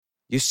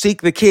You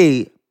seek the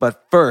key,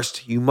 but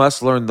first you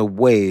must learn the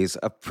ways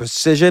of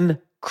precision,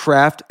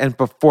 craft, and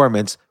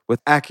performance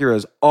with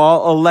Acura's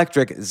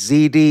all-electric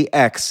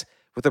ZDX.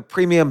 With a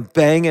premium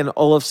Bang &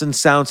 Olufsen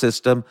sound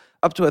system,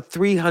 up to a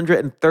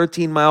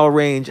 313-mile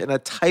range, and a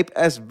Type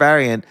S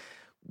variant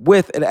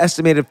with an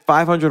estimated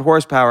 500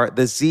 horsepower,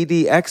 the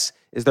ZDX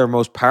is their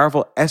most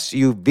powerful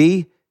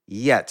SUV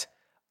yet.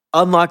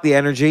 Unlock the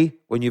energy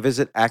when you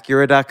visit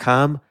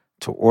Acura.com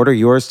to order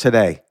yours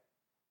today.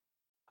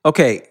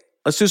 Okay,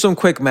 let's do some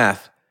quick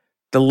math.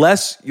 The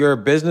less your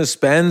business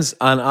spends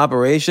on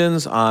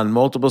operations, on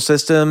multiple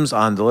systems,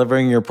 on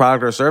delivering your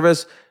product or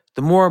service,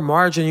 the more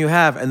margin you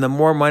have and the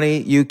more money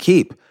you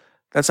keep.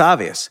 That's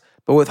obvious.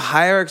 But with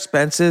higher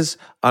expenses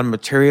on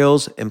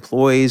materials,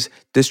 employees,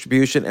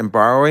 distribution, and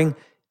borrowing,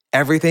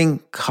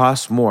 everything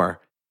costs more.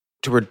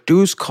 To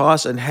reduce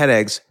costs and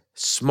headaches,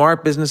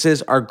 smart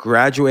businesses are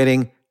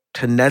graduating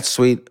to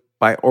NetSuite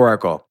by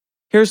Oracle.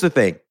 Here's the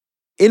thing.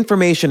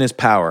 Information is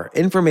power.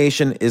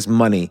 Information is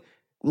money.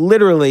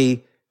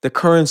 Literally, the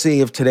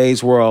currency of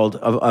today's world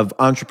of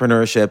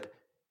entrepreneurship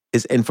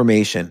is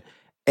information.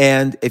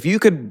 And if you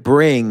could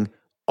bring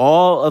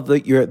all of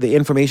the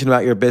information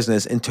about your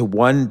business into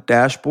one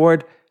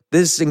dashboard,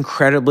 this is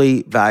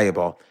incredibly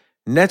valuable.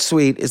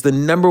 NetSuite is the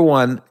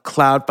 #1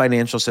 cloud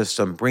financial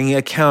system, bringing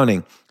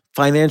accounting,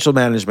 financial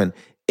management,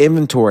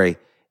 inventory,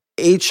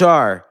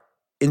 HR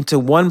into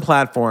one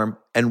platform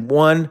and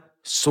one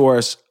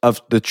source of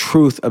the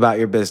truth about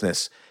your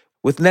business.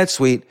 With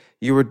NetSuite,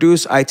 you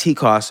reduce IT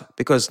costs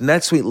because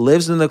NetSuite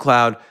lives in the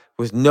cloud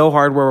with no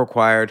hardware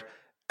required,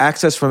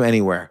 access from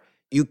anywhere.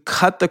 You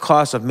cut the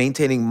cost of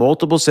maintaining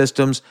multiple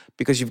systems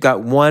because you've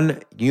got one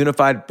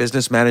unified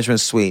business management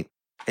suite.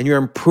 And you're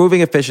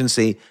improving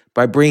efficiency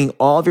by bringing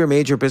all of your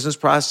major business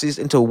processes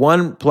into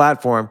one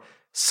platform,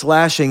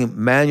 slashing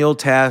manual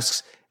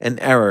tasks and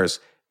errors.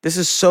 This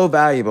is so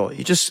valuable.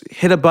 You just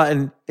hit a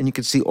button and you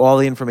can see all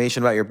the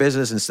information about your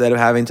business instead of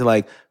having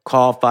to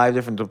call 5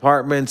 different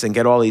departments and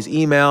get all these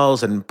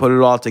emails and put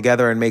it all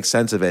together and make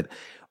sense of it.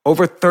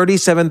 Over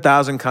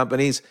 37,000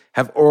 companies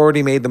have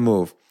already made the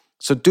move.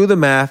 So do the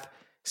math,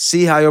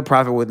 see how you'll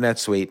profit with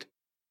NetSuite.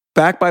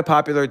 Backed by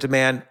popular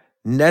demand,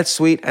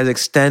 NetSuite has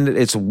extended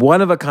its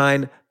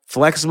one-of-a-kind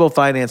flexible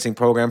financing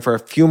program for a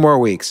few more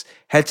weeks.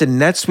 Head to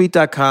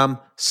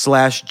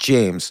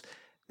netsuite.com/James.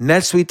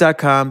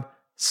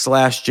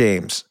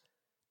 netsuite.com/James.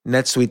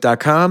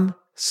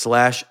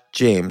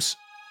 netsuite.com/James.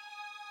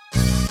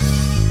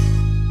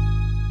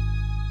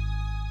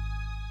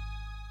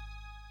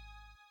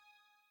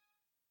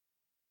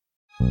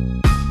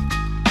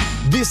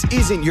 This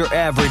isn't your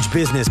average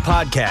business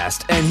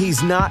podcast, and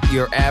he's not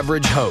your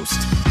average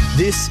host.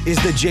 This is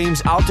the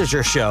James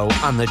Altucher Show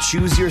on the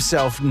Choose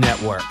Yourself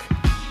Network.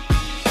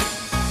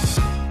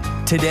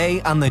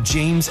 Today on the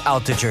James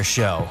Altucher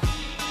Show.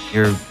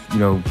 You're,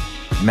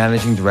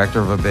 managing director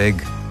of a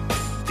big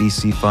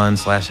VC fund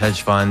 /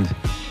 hedge fund. I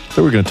thought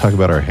we were going to talk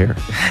about our hair.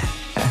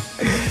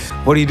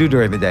 What do you do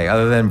during the day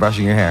other than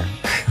brushing your hair?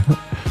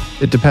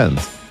 It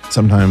depends.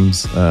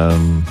 Sometimes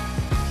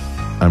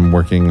I'm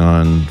working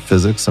on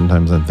physics.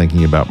 Sometimes I'm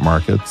thinking about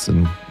markets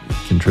and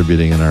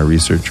contributing in our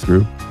research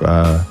group.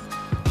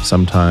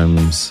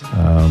 Sometimes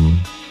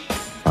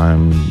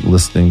I'm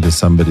listening to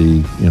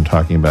somebody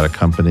talking about a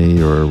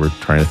company, or we're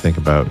trying to think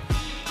about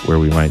where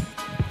we might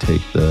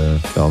take the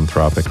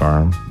philanthropic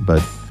arm.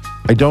 But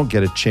I don't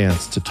get a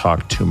chance to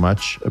talk too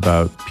much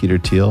about Peter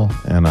Thiel,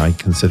 and I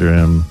consider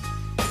him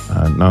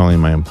not only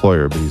my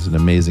employer, but he's an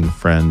amazing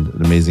friend,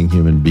 an amazing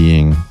human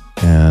being,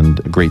 and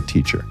a great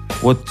teacher.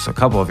 What's a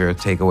couple of your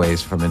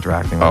takeaways from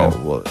interacting with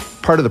him? Well,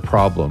 part of the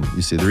problem,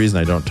 you see, the reason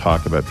I don't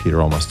talk about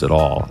Peter almost at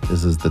all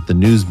is that the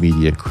news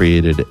media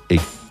created a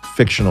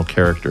fictional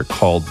character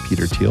called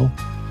Peter Thiel.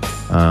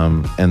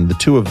 And the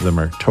two of them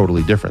are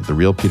totally different. The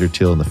real Peter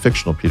Thiel and the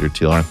fictional Peter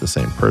Thiel aren't the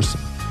same person.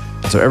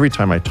 So every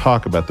time I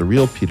talk about the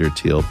real Peter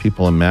Thiel,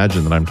 people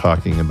imagine that I'm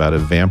talking about a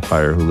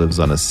vampire who lives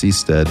on a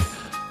seastead,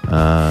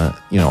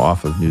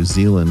 off of New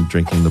Zealand,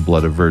 drinking the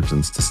blood of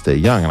virgins to stay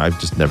young. And I've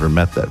just never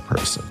met that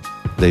person.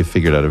 They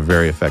figured out a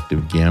very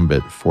effective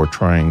gambit for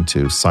trying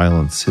to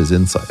silence his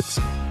insights.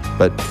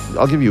 But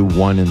I'll give you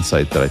one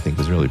insight that I think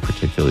is really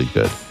particularly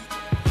good.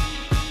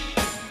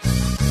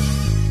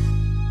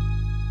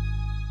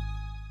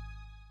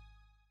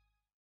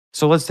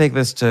 So let's take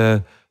this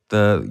to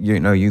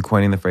you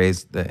coining the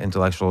phrase, the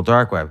intellectual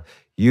dark web.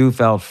 You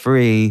felt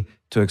free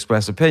to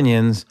express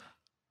opinions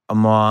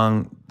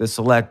among the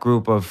select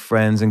group of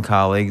friends and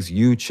colleagues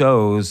you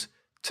chose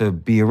to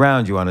be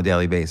around you on a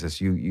daily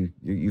basis. You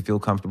feel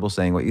comfortable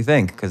saying what you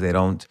think because they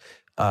don't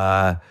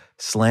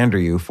slander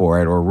you for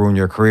it or ruin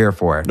your career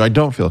for it. No, I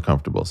don't feel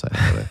comfortable saying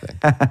what I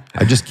think.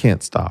 I just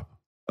can't stop.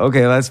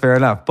 Okay, that's fair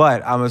enough.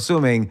 But I'm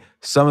assuming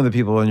some of the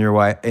people in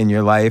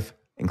your life,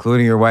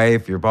 including your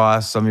wife, your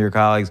boss, some of your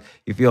colleagues,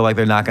 you feel like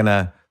they're not going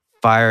to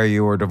fire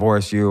you or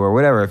divorce you or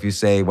whatever if you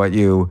say what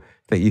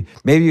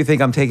maybe you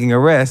think I'm taking a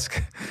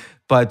risk,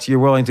 but you're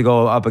willing to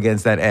go up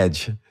against that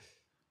edge.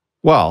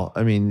 Well,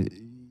 I mean,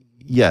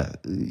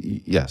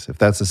 yes. If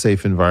that's a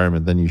safe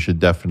environment, then you should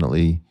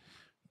definitely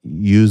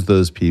use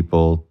those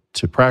people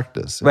to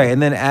practice. Right.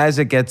 And then as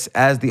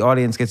the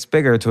audience gets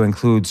bigger, to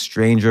include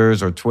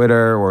strangers or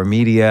Twitter or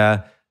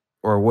media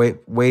or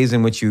ways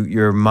in which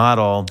your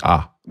model,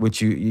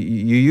 which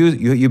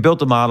you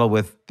built a model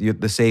with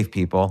the safe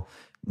people.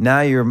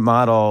 Now your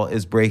model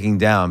is breaking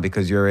down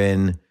because you're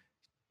in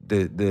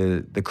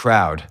the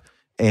crowd.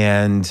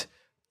 And,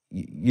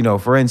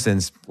 for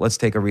instance, let's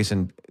take a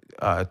recent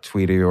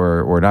tweet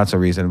or not so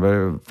recent, but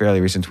a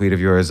fairly recent tweet of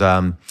yours.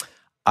 I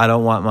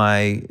don't want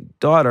my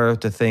daughter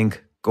to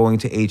think going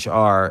to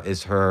HR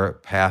is her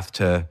path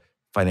to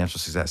financial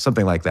success,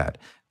 something like that.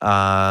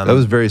 That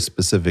was very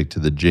specific to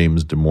the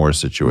James Damore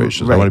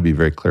situation. Right. I want to be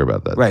very clear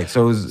about that. Right.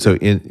 So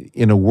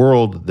in a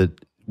world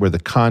where the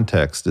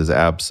context is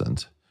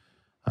absent,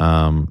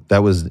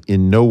 that was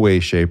in no way,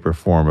 shape, or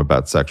form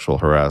about sexual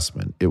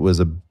harassment. It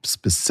was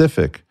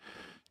specific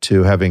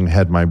to having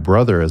had my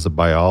brother as a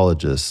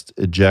biologist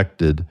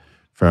ejected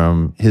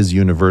from his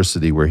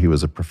university where he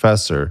was a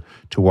professor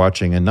to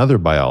watching another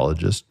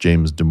biologist,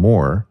 James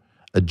Damore,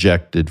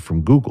 ejected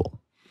from Google.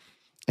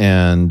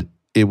 And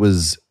it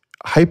was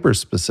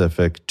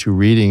hyper-specific to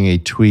reading a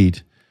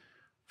tweet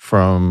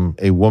from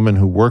a woman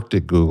who worked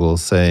at Google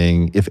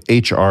saying, if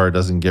HR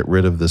doesn't get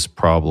rid of this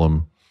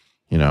problem,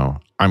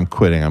 I'm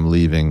quitting, I'm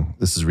leaving,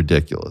 this is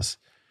ridiculous.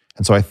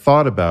 And so I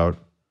thought about,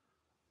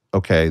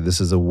 okay, this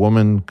is a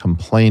woman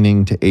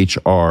complaining to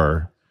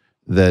HR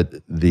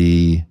that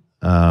the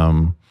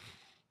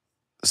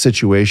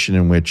situation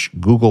in which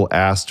Google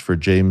asked for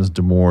James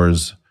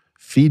Damore's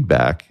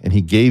feedback, and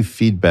he gave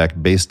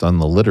feedback based on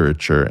the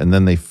literature, and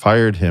then they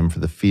fired him for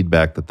the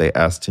feedback that they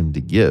asked him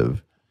to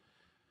give.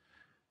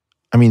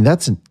 I mean,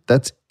 that's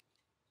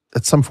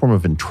some form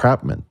of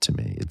entrapment to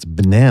me. It's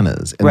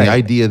bananas. And right. The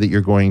idea that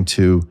you're going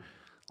to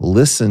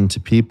listen to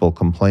people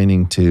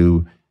complaining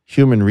to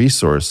human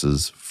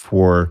resources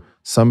for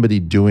somebody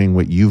doing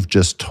what you've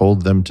just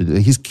told them to do.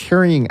 He's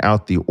carrying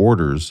out the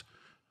orders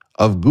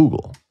of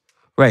Google.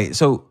 Right.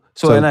 So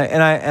and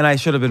I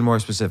should have been more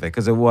specific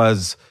because it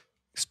was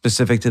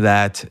specific to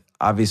that.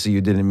 Obviously,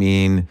 you didn't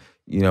mean,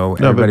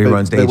 everybody who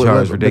runs to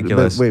HR is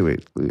ridiculous. But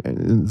wait.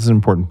 This is an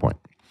important point.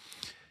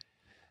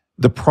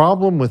 The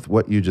problem with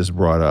what you just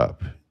brought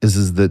up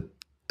is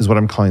what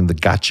I'm calling the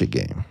gotcha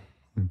game,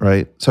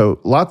 right? So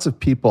lots of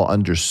people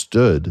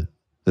understood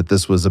that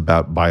this was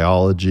about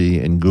biology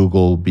and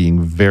Google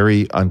being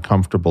very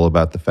uncomfortable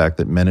about the fact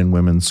that men and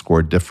women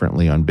score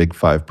differently on Big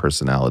Five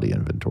personality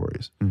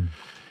inventories.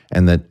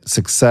 And that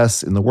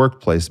success in the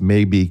workplace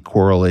may be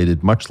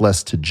correlated much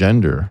less to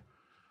gender,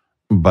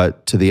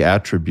 but to the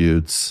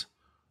attributes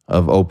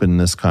of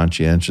openness,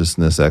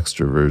 conscientiousness,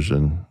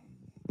 extroversion,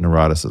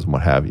 neuroticism,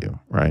 what have you,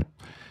 right?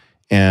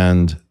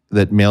 And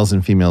that males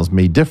and females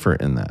may differ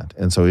in that.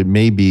 And so it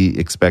may be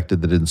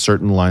expected that in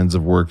certain lines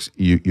of work,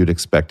 you'd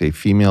expect a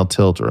female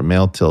tilt or a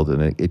male tilt,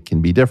 and it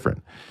can be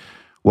different.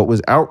 What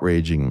was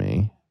outraging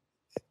me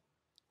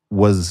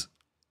was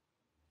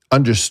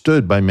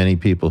understood by many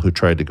people who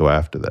tried to go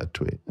after that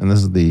tweet. And this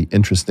is the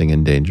interesting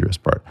and dangerous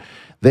part.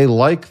 They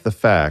like the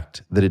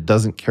fact that it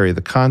doesn't carry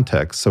the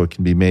context, so it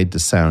can be made to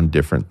sound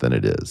different than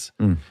it is.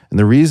 And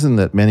the reason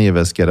that many of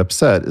us get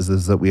upset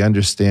is that we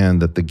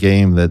understand that the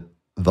game that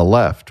the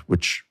left,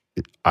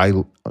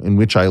 in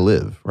which I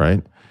live,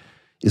 right,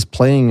 is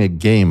playing a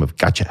game of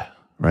gotcha,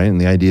 right?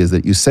 And the idea is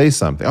that you say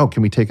something,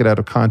 can we take it out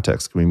of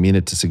context? Can we mean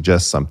it to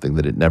suggest something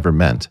that it never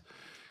meant?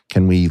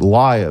 Can we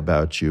lie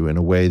about you in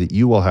a way that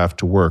you will have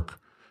to work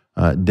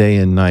day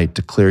and night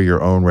to clear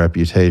your own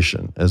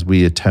reputation as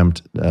we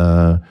attempt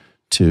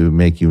to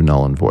make you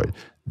null and void?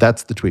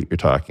 That's the tweet you're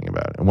talking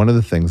about. And one of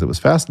the things that was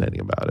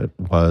fascinating about it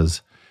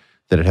was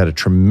that it had a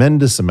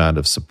tremendous amount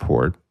of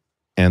support.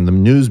 And the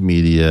news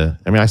media,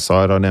 I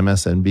saw it on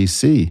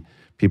MSNBC.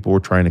 People were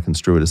trying to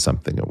construe it as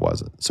something it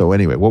wasn't. So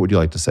anyway, what would you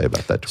like to say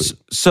about that tweet?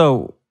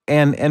 So,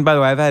 and by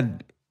the way, I've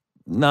had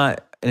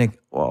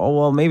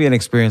maybe an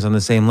experience on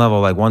the same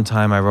level. Like one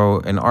time I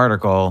wrote an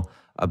article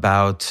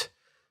about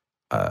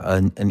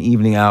an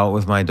evening out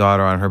with my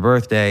daughter on her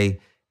birthday,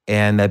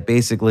 and that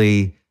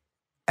basically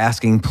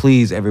asking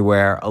please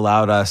everywhere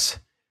allowed us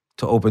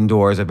to open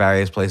doors at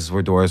various places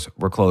where doors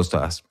were closed to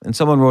us. And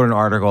someone wrote an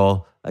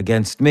article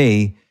against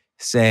me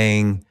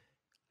saying,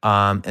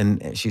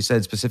 and she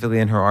said specifically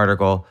in her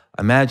article,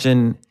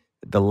 imagine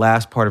the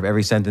last part of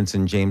every sentence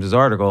in James's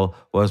article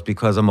was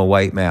because I'm a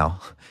white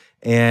male.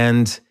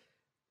 And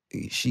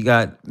she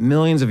got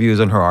millions of views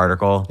on her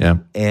article. Yeah.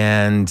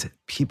 And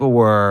people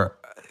were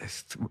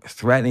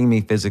threatening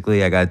me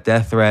physically. I got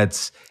death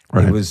threats.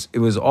 Right. It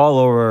was all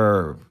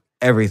over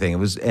everything. It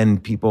was,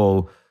 and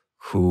people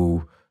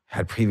who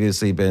had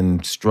previously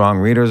been strong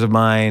readers of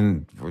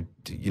mine were,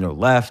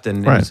 left,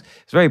 and right. it was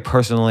very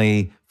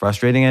personally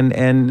frustrating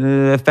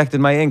and affected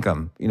my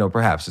income.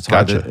 Perhaps it's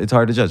hard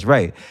to judge.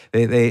 Right?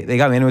 They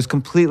got me, and it was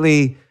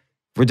completely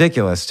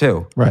ridiculous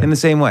too. Right. In the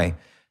same way,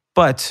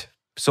 but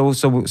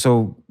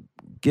so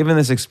given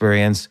this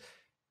experience,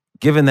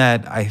 given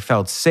that I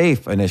felt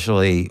safe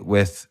initially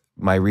with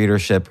my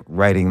readership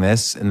writing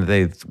this, and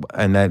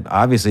that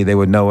obviously they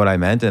would know what I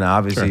meant, and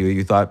obviously sure.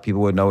 you thought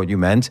people would know what you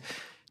meant.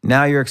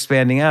 now you're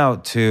expanding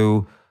out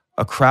to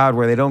a crowd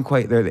where they don't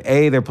quite,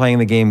 they're playing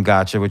the game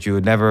gotcha, which you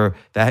would never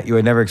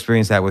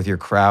experience that with your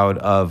crowd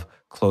of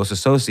close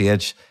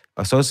associates,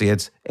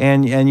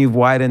 and you've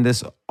widened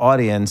this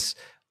audience.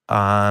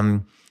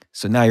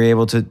 So now you're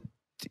able to,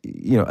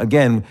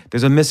 again,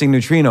 there's a missing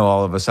neutrino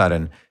all of a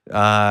sudden.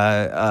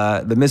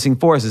 The missing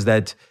force is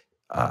that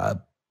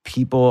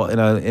people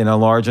in a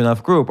large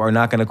enough group are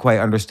not going to quite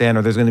understand,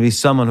 or there's going to be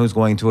someone who's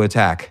going to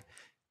attack.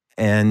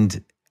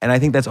 And I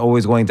think that's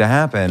always going to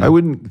happen. I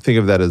wouldn't think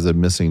of that as a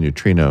missing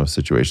neutrino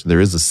situation. There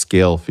is a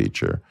scale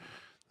feature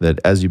that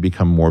as you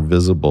become more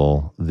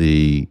visible,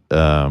 the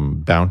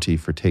bounty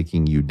for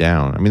taking you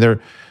down. I mean,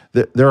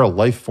 there are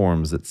life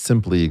forms that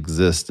simply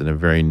exist in a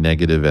very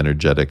negative,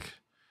 energetic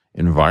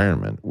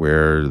environment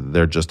where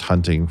they're just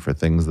hunting for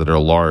things that are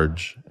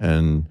large,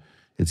 and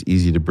it's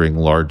easy to bring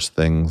large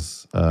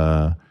things,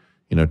 to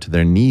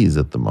their knees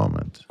at the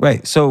moment.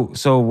 Right. So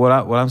what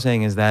I'm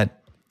saying is that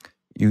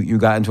you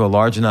got into a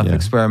large enough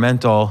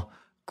experimental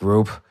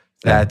group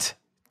that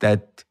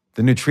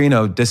the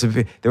neutrino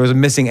disappeared. There was a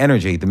missing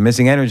energy. The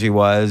missing energy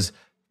was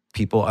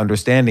people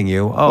understanding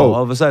you. All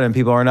of a sudden,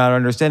 people are not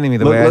understanding me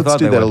the way I thought they would.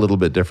 Let's do that a little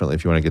bit differently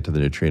if you want to get to the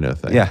neutrino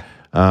thing. Yeah.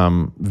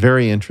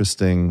 Very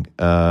interesting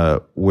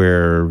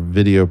where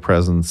video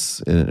presence,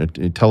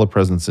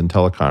 telepresence in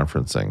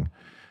teleconferencing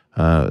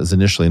is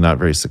initially not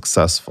very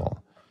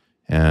successful.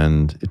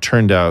 And it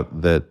turned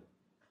out that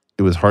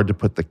it was hard to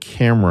put the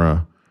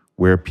camera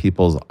where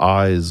people's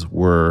eyes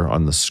were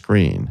on the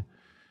screen.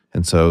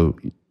 And so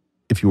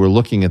if you were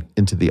looking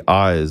into the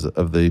eyes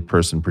of the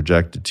person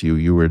projected to you,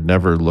 you were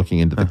never looking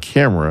into the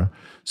camera.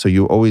 So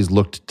you always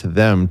looked to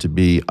them to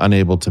be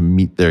unable to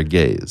meet their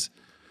gaze.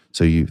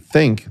 So you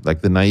think,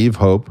 like the naive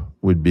hope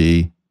would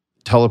be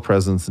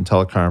telepresence and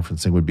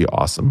teleconferencing would be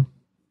awesome.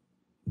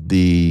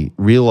 The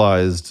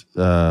realized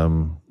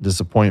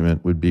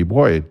disappointment would be,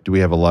 boy, do we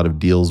have a lot of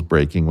deals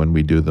breaking when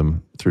we do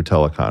them through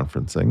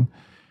teleconferencing?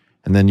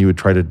 And then you would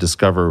try to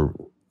discover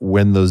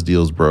when those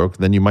deals broke.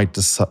 Then you might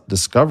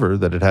discover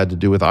that it had to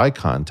do with eye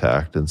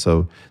contact. And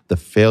so the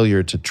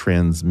failure to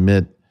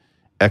transmit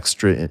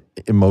extra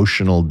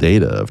emotional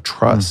data of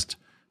trust.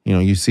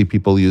 You see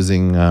people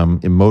using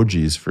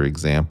emojis, for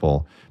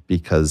example,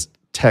 because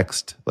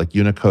text, like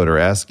Unicode or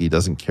ASCII,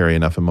 doesn't carry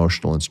enough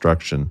emotional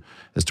instruction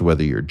as to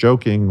whether you're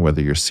joking,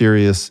 whether you're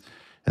serious.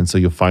 And so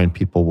you'll find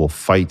people will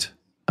fight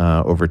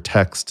over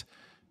text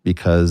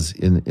because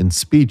in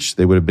speech,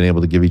 they would have been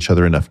able to give each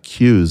other enough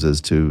cues as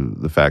to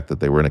the fact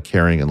that they were in a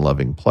caring and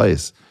loving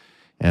place.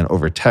 And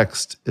over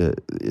text,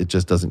 it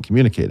just doesn't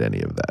communicate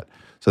any of that.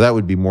 So that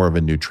would be more of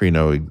a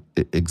neutrino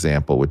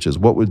example, which is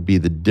what would be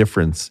the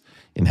difference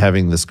in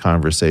having this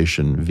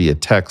conversation via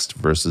text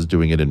versus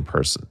doing it in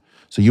person.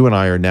 So you and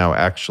I are now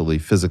actually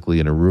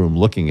physically in a room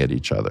looking at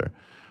each other.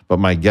 But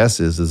my guess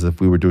is if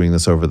we were doing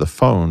this over the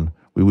phone,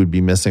 we would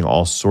be missing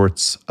all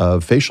sorts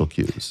of facial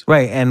cues.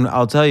 Right. And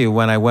I'll tell you,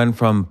 when I went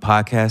from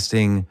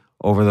podcasting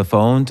over the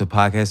phone to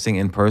podcasting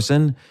in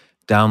person,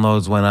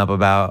 downloads went up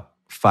about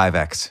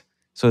 5x.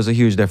 So it's a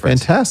huge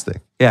difference.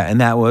 Fantastic. Yeah. And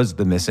that was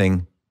the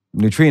missing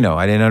neutrino.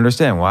 I didn't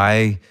understand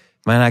why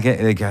might not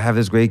have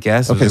this great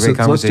guest. Okay, so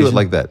let's do it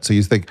like that. So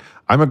you think,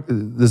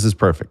 this is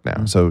perfect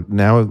now. So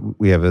now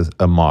we have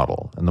a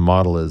model, and the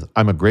model is,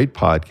 I'm a great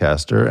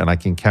podcaster and I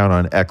can count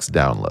on X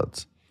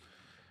downloads.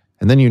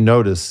 And then you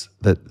notice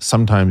that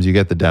sometimes you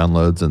get the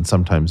downloads and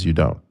sometimes you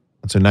don't.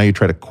 And so now you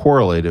try to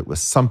correlate it with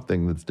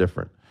something that's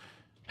different.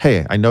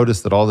 Hey, I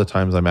noticed that all the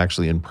times I'm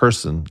actually in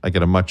person, I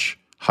get a much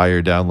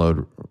higher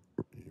download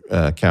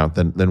count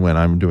than when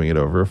I'm doing it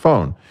over a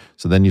phone.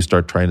 So then you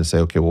start trying to say,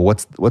 okay, well,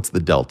 what's the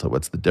delta?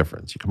 What's the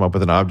difference? You come up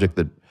with an object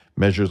that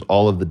measures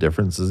all of the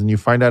differences, and you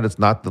find out it's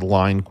not the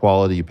line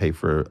quality. You pay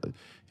for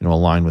a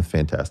line with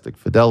fantastic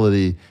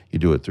fidelity. You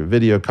do it through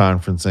video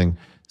conferencing.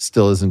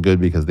 Still isn't good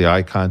because the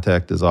eye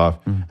contact is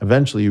off. Mm-hmm.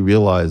 Eventually, you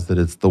realize that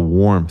it's the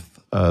warmth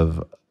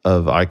of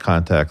eye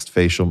contact,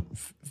 facial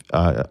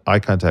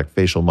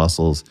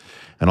muscles,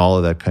 and all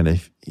of that kind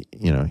of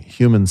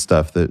human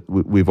stuff that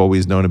we've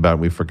always known about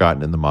and we've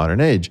forgotten in the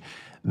modern age.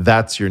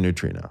 That's your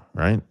neutrino,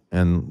 right?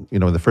 And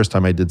the first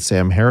time I did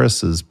Sam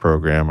Harris's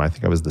program, I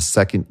think I was the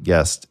second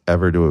guest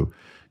ever to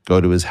go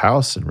to his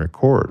house and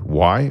record.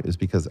 Why? Is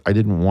because I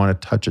didn't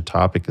want to touch a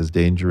topic as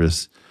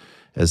dangerous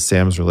as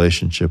Sam's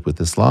relationship with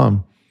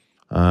Islam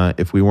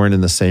if we weren't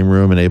in the same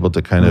room and able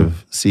to kind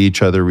of see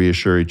each other,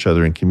 reassure each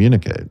other, and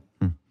communicate.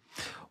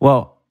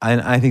 Well,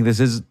 I think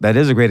that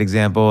is a great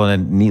example,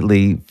 and it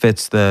neatly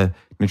fits the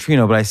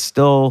neutrino. But I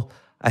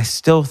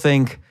still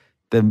think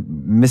the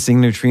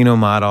missing neutrino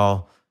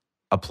model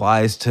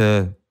applies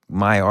to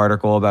my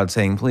article about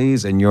saying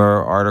please, and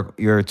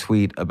your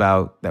tweet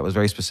about that was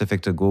very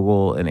specific to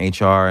Google and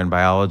HR and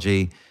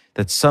biology.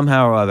 That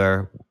somehow or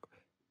other,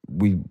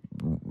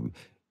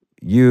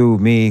 you,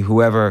 me,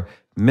 whoever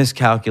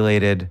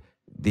miscalculated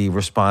the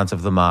response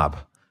of the mob.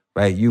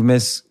 Right? You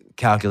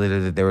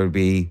miscalculated that there would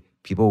be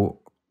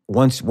people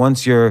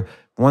once your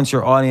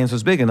audience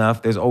was big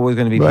enough, there's always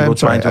going to be people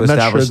trying to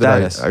establish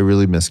status. I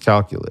really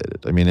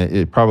miscalculated. I mean,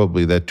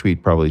 that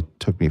tweet probably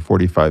took me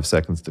 45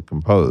 seconds to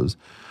compose.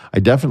 I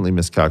definitely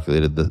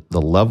miscalculated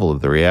the level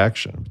of the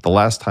reaction. The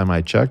last time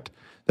I checked,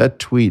 that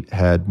tweet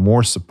had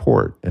more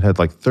support. It had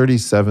like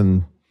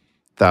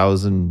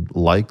 37,000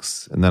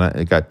 likes, and then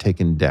it got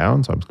taken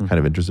down. So I'm kind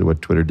of interested in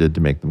what Twitter did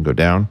to make them go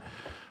down.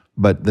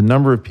 But the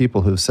number of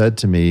people who've said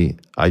to me,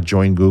 I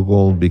joined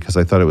Google because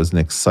I thought it was an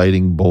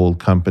exciting, bold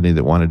company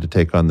that wanted to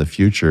take on the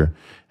future,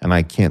 and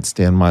I can't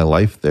stand my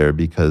life there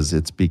because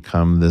it's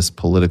become this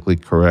politically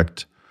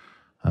correct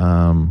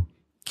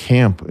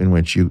camp in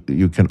which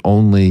you can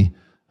only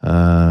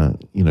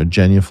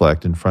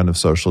genuflect in front of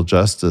social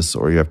justice,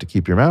 or you have to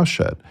keep your mouth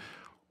shut.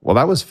 Well,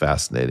 that was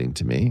fascinating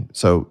to me.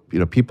 So,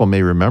 people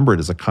may remember it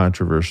as a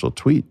controversial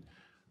tweet,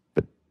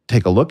 but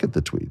take a look at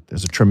the tweet.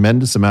 There's a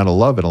tremendous amount of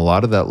love, and a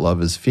lot of that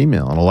love is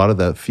female. And a lot of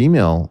that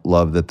female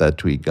love that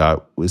tweet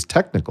got was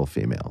technical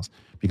females,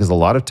 because a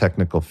lot of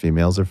technical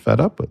females are fed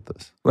up with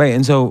this. Right.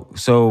 And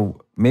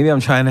so maybe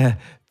I'm trying to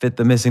fit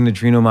the missing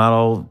neutrino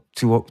model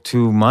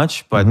too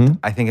much, but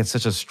I think it's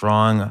such a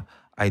strong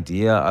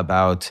idea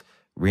about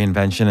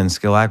reinvention and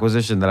skill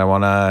acquisition that I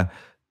want to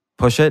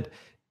push it.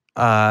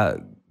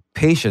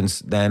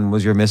 Patience then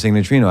was your missing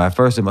neutrino. At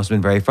first, it must have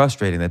been very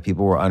frustrating that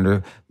people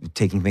were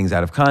taking things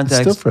out of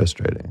context. It's still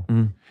frustrating.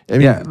 Mm-hmm. I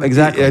mean, yeah,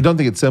 exactly. I don't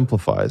think it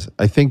simplifies.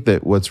 I think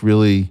that what's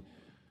really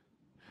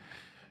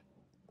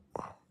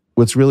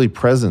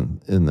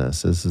present in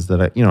this is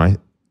that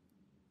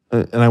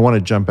I want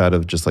to jump out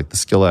of just like the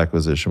skill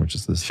acquisition, which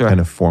is this kind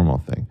of formal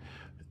thing.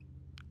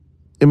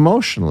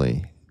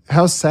 Emotionally,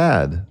 how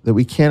sad that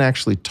we can't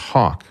actually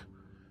talk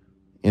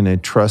in a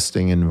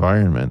trusting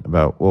environment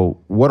about, well,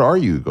 what are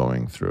you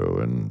going through,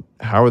 and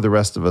how are the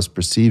rest of us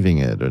perceiving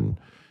it, and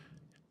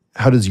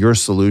how does your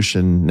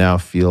solution now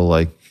feel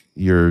like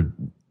you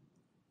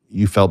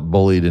felt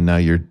bullied and now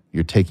you're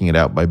taking it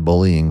out by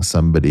bullying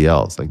somebody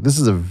else? Like, this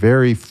is a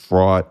very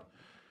fraught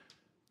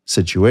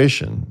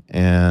situation,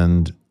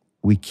 and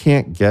we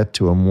can't get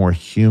to a more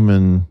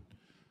human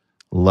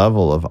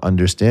level of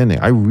understanding.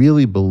 I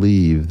really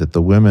believe that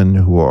the women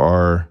who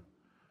are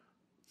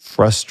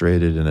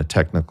frustrated in a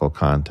technical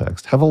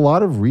context have a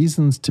lot of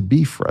reasons to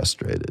be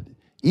frustrated,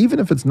 even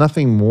if it's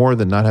nothing more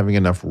than not having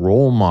enough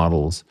role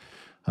models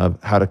of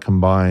how to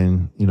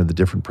combine, the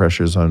different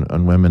pressures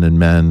on women and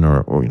men,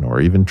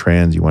 or even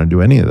trans. You want to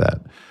do any of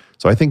that.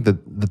 So I think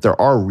that there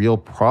are real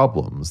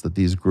problems that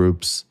these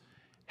groups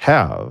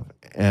have,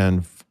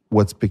 and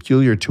what's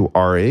peculiar to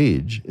our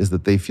age is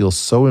that they feel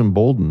so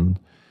emboldened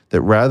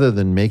that rather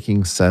than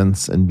making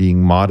sense and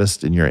being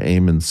modest in your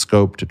aim and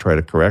scope to try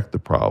to correct the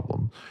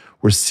problem,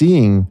 we're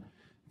seeing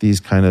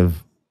these kind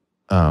of,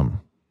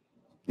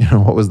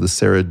 what was the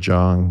Sarah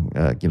Jong,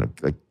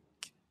 like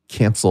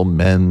cancel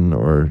men,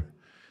 or,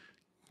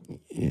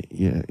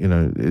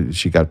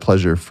 she got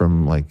pleasure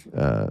from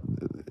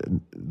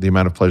the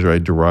amount of pleasure I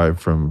derive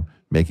from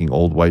making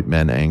old white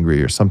men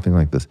angry, or something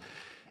like this.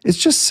 It's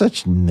just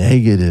such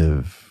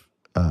negative,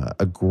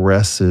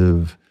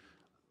 aggressive,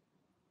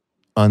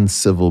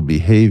 uncivil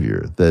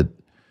behavior that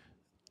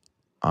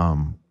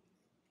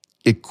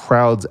it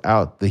crowds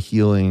out the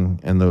healing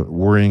and the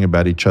worrying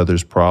about each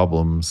other's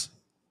problems,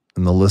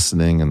 and the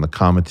listening and the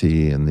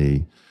comity and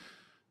the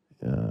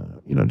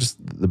just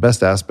the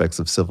best aspects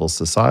of civil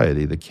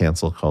society that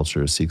cancel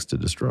culture seeks to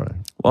destroy.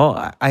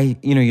 Well,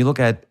 you look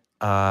at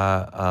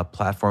a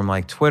platform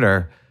like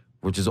Twitter,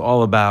 which is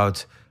all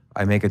about,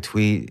 I make a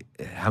tweet,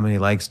 how many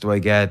likes do I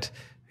get?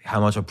 How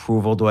much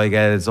approval do I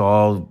get? It's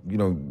all,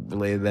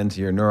 related then to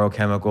your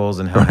neurochemicals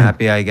and how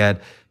happy I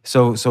get.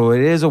 So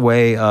it is a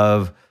way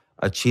of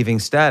achieving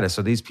status.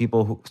 So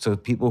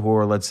people who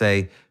are, let's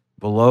say,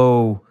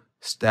 below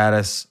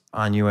status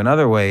on you in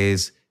other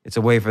ways, it's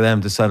a way for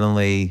them to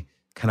suddenly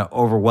kind of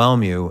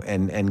overwhelm you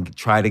and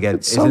try to get,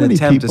 it's an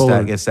attempt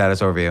to get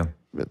status over you.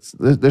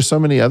 There's so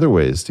many other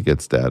ways to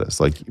get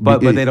status, but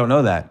they don't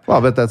know that.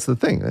 Well, but that's the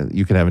thing.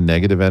 You can have a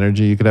negative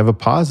energy, you can have a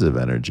positive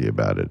energy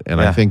about it,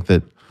 and I think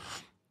that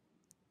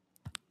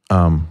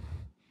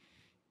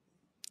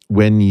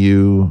when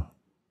you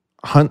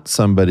hunt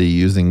somebody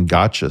using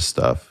gotcha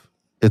stuff,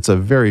 it's a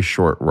very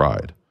short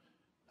ride.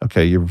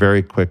 Okay, you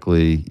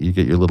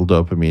get your little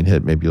dopamine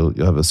hit. Maybe you'll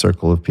have a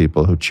circle of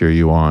people who cheer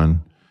you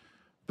on,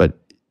 but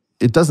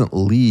it doesn't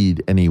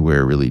lead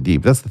anywhere really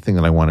deep. That's the thing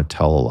that I want to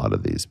tell a lot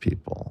of these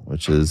people,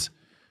 which is,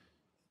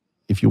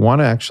 if you want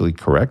to actually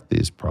correct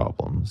these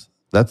problems,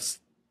 that's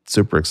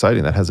super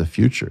exciting. That has a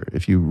future.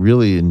 If you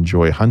really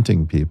enjoy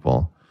hunting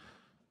people,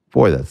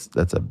 boy,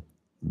 that's a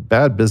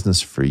bad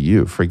business for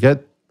you.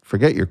 Forget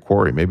your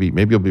quarry. Maybe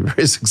you'll be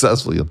very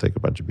successful. You'll take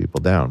a bunch of people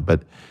down,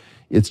 but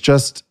it's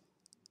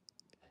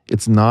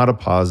not a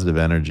positive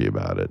energy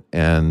about it.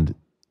 And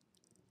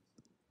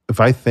if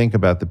I think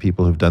about the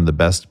people who've done the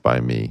best by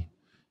me,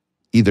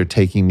 either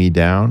taking me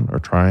down or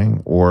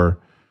trying or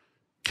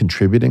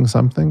contributing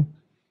something,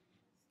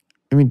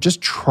 I mean,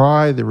 just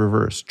try the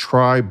reverse.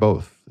 Try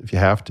both if you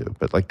have to,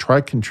 but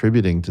try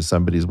contributing to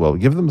somebody's well.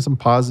 Give them some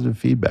positive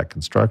feedback,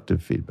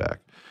 constructive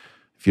feedback,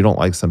 if you don't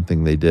like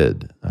something they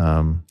did.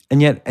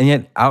 And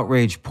yet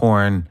outrage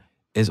porn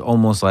is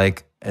almost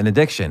like an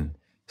addiction.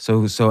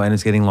 And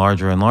it's getting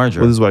larger and larger.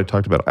 Well, this is what I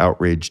talked about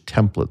outrage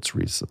templates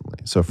recently.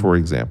 So, for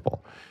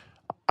example,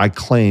 I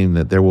claim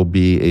that there will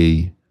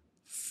be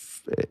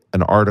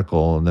an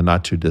article in the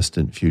not too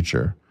distant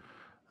future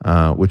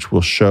which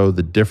will show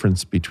the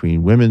difference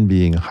between women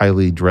being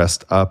highly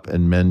dressed up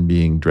and men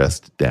being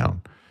dressed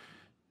down.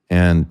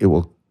 And it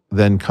will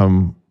then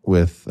come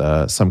with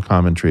some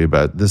commentary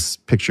about this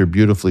picture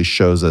beautifully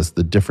shows us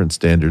the different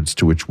standards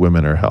to which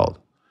women are held.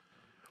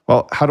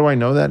 Well, how do I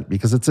know that?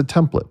 Because it's a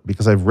template,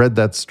 because I've read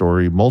that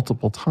story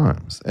multiple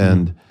times.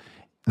 And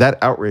that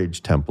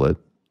outrage template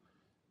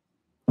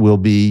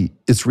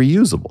it's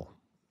reusable.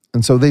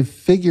 And so they've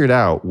figured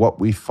out what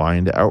we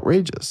find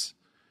outrageous.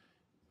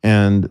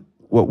 And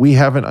what we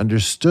haven't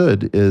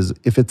understood is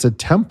if it's a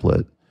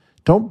template,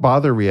 don't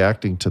bother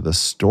reacting to the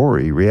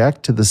story,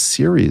 react to the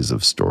series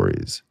of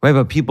stories. Right,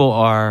 but people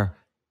are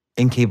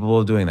incapable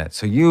of doing that.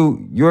 So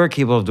you're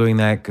capable of doing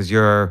that because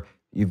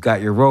you've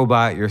got your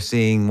robot, you're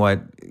seeing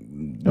what...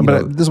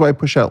 This is why I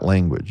push out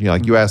language.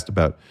 Like you asked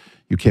about,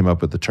 you came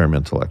up with the term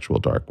intellectual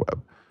dark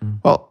web.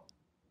 Well,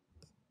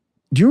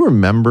 do you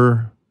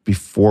remember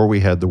before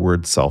we had the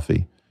word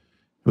selfie?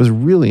 It was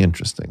really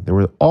interesting. There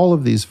were all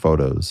of these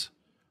photos,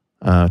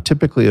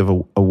 typically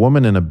of a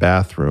woman in a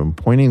bathroom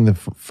pointing the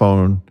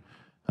phone,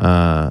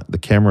 the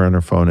camera on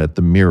her phone at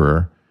the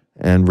mirror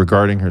and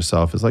regarding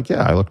herself as like,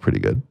 yeah, I look pretty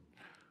good.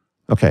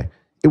 Okay.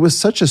 It was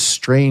such a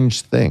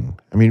strange thing.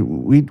 I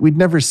mean, we'd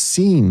never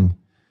seen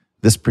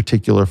this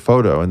particular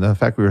photo, and the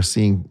fact we were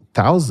seeing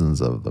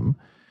thousands of them,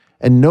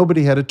 and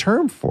nobody had a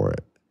term for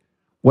it.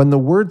 When the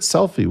word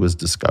selfie was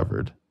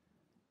discovered,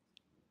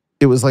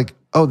 it was like,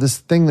 oh, this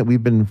thing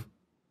that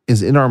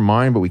is in our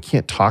mind, but we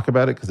can't talk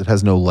about it because it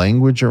has no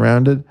language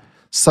around it.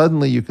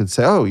 Suddenly you could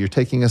say, oh, you're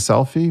taking a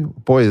selfie?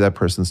 Boy, that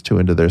person's too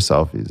into their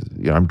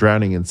selfies. I'm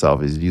drowning in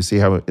selfies. Do you see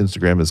how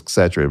Instagram is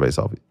saturated by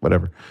selfies?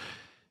 Whatever.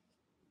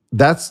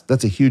 That's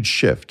a huge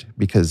shift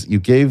because you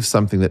gave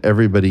something that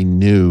everybody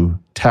knew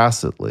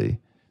tacitly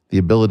the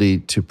ability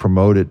to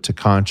promote it to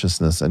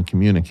consciousness and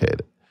communicate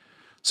it.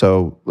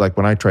 So like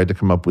when I tried to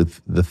come up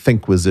with the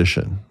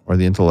Thinquisition or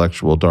the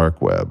intellectual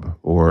dark web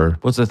or...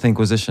 What's the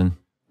Thinquisition?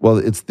 Well,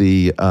 it's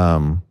the...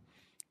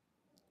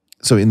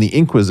 So in the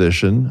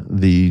Inquisition,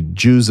 the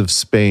Jews of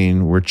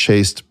Spain were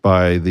chased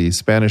by the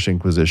Spanish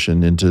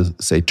Inquisition into,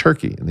 say,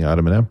 Turkey in the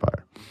Ottoman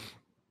Empire.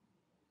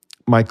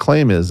 My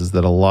claim is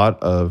that a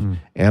lot of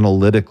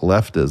analytic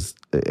lefties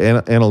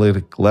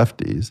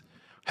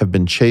have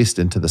been chased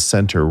into the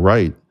center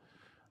right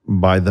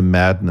by the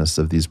madness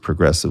of these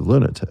progressive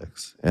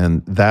lunatics.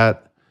 And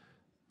that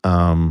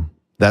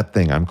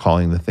thing I'm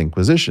calling the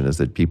Thinquisition is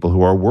that people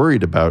who are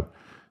worried about,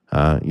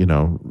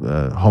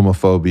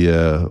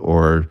 homophobia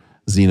or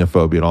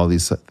xenophobia and all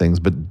these things,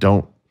 but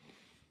don't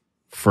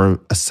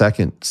for a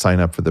second sign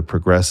up for the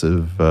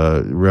progressive,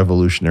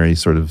 revolutionary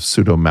sort of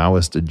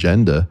pseudo-Maoist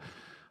agenda.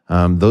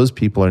 Those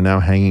people are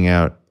now hanging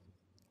out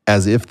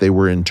as if they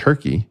were in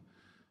Turkey,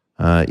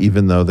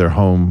 even though their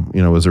home,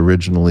 was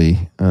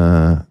originally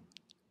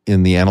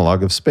in the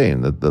analog of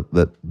Spain.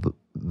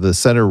 The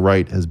center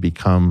right has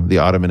become the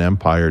Ottoman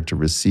Empire to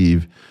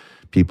receive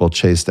people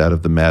chased out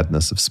of the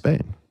madness of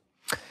Spain.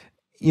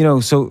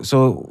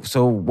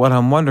 So what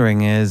I'm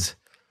wondering is,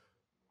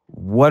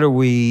 what are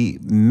we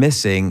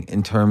missing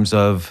in terms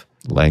of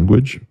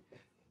language?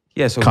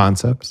 Yeah, so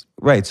concepts.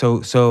 Right.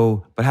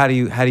 So, but how do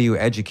you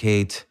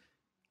educate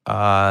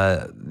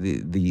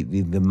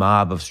the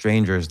mob of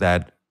strangers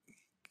that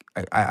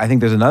I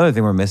think there's another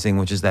thing we're missing,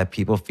 which is that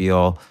people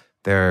feel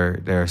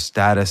their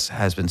status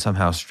has been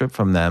somehow stripped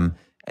from them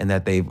and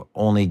that they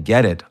only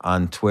get it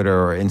on Twitter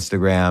or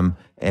Instagram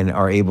and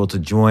are able to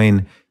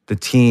join the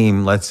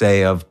team, let's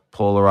say, of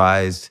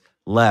polarized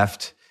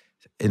left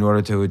in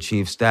order to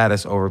achieve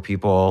status over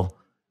people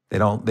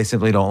they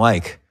simply don't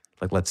like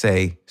let's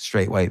say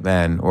straight white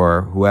men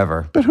or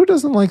whoever. But who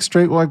doesn't like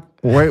straight white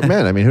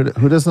men? I mean,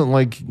 who doesn't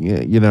like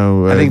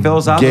I think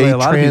philosophically gay, a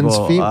lot trans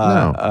of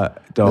people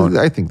don't.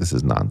 I think this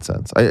is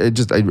nonsense. I'm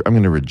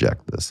going to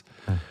reject this.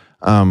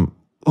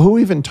 Who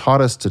even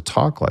taught us to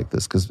talk like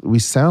this? Because we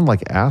sound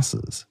like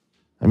asses.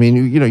 I mean,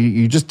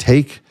 you just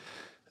take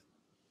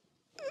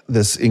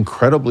this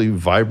incredibly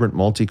vibrant,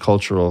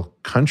 multicultural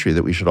country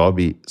that we should all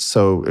be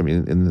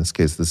in this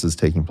case, this is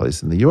taking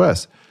place in the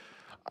U.S.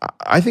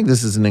 I think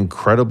this is an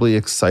incredibly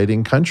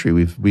exciting country.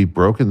 We've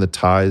broken the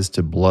ties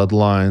to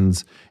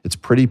bloodlines. It's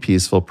pretty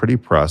peaceful, pretty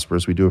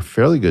prosperous. We do a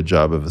fairly good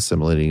job of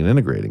assimilating and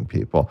integrating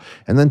people.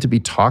 And then to be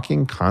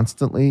talking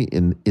constantly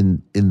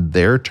in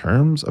their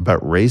terms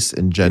about race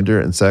and gender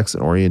and sex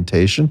and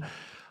orientation,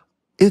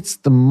 it's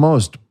the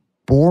most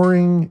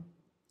boring,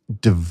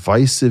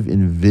 divisive,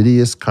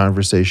 invidious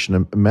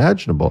conversation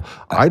imaginable.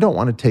 I don't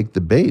want to take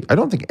the bait. I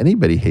don't think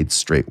anybody hates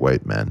straight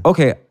white men.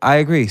 Okay, I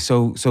agree.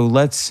 So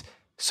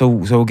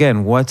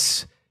again,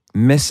 what's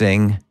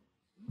missing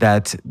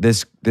that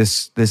this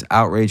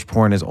outrage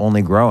porn is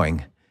only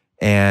growing,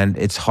 and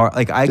it's hard.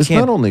 It's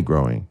not only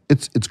growing;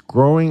 it's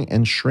growing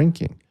and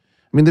shrinking.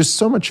 I mean, there's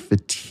so much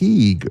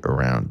fatigue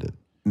around it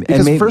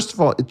because first of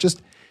all,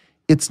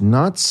 it's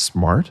not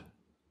smart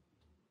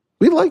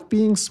We like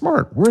being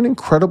smart. We're an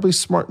incredibly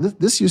smart.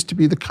 This used to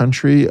be the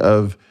country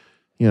of,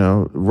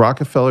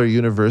 Rockefeller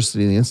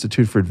University and the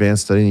Institute for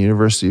Advanced Study and the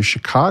University of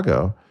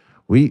Chicago.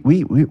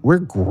 We're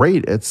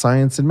great at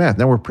science and math.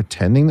 Now we're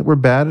pretending that we're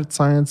bad at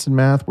science and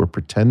math. We're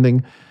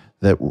pretending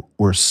that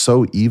we're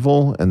so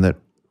evil and that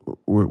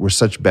we're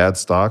such bad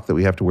stock that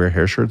we have to wear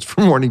hair shirts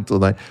from morning till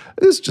night.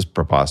 It's just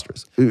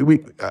preposterous.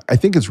 I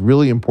think it's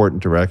really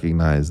important to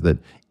recognize that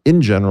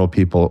in general,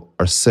 people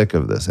are sick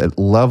of this at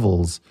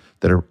levels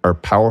that are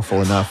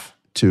powerful enough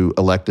to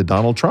elect a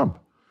Donald Trump,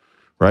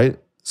 right?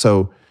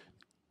 So,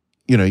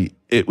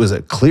 it was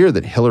clear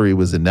that Hillary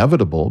was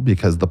inevitable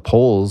because the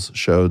polls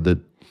showed that,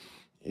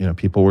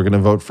 people were going to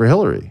vote for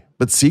Hillary.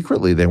 But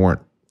secretly, they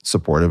weren't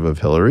supportive of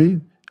Hillary.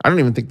 I don't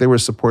even think they were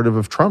supportive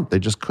of Trump. They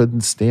just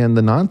couldn't stand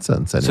the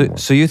nonsense anymore.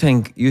 So you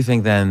think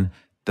then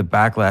the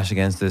backlash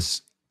against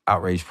this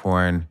outrage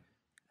porn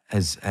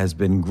has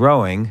been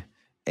growing,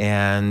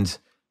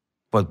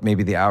 but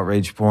maybe the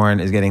outrage porn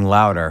is getting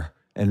louder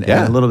and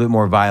a little bit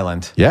more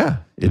violent. Yeah,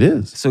 it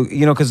is. So,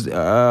 because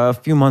a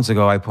few months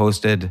ago I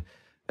posted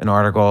an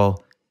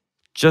article,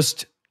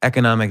 just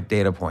economic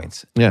data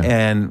points,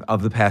 and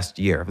of the past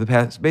year,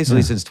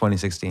 basically since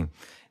 2016.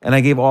 And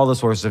I gave all the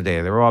sources of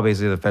data. They were all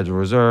basically the Federal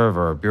Reserve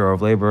or Bureau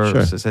of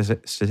Labor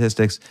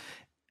statistics.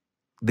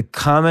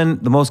 The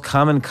most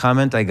common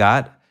comment I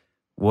got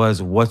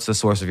was, "What's the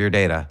source of your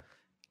data?"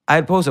 I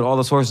had posted all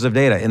the sources of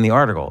data in the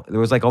article. There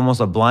was like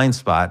almost a blind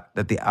spot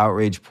that the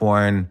outrage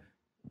porn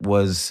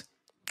was.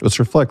 It's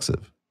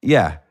reflexive.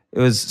 Yeah, it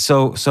was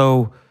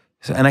so.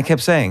 And I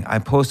kept saying, I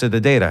posted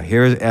the data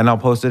and I'll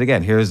post it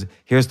again.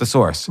 Here's the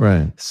source.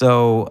 Right.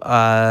 So,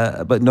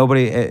 but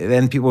nobody.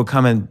 Then people would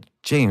comment,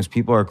 James,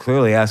 people are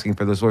clearly asking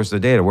for the source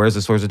of the data. Where's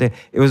the source of data?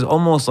 It was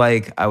almost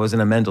like I was in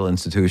a mental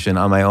institution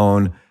on my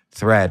own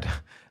thread,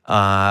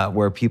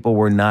 where people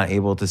were not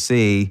able to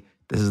see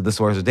this is the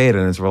source of data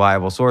and it's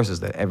reliable sources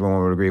that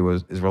everyone would agree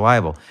is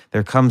reliable.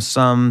 There comes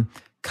some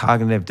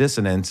cognitive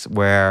dissonance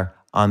where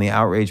on the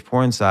outrage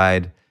porn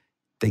side,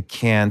 they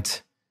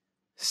can't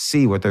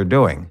see what they're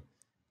doing.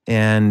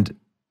 And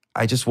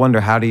I just wonder,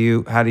 how do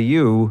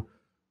you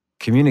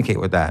communicate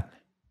with that?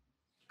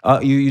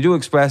 You do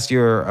express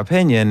your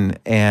opinion,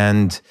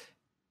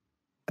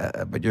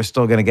 but you're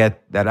still going to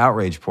get that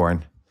outrage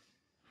porn.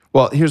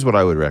 Well, here's what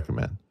I would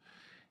recommend.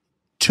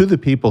 To the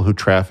people who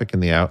traffic in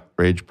the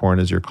outrage porn,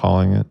 as you're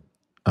calling it,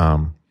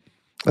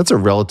 that's a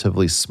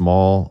relatively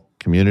small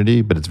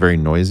community, but it's very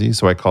noisy.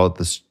 So I call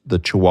it the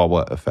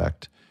Chihuahua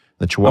effect.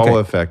 The Chihuahua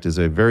effect is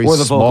a very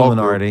small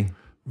minority.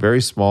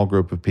 Very small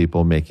group of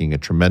people making a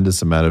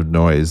tremendous amount of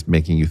noise,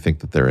 making you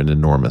think that they're an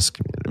enormous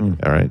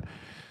community, all right?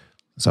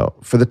 So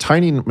for the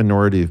tiny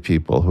minority of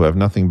people who have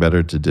nothing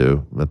better to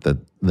do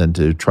than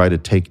to try to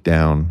take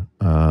down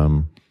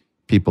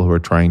people who are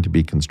trying to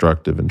be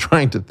constructive and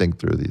trying to think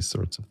through these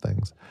sorts of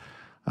things,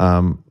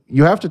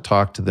 you have to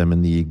talk to them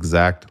in the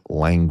exact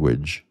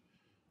language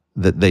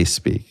that they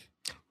speak.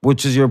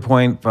 Which is your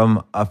point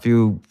from a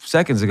few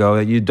seconds ago,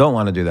 that you don't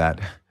want to do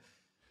that.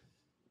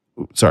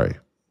 Sorry.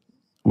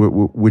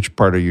 Which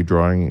part are you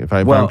drawing? If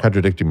I'm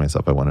contradicting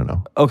myself, I want to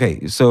know.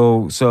 Okay,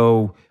 so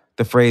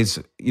the phrase,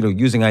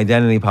 using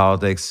identity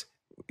politics,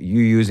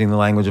 you using the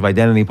language of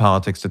identity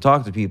politics to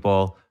talk to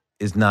people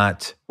is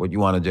not what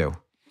you want to do.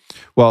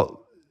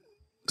 Well,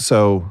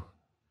 so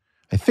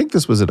I think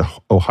this was at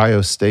Ohio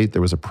State.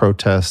 There was a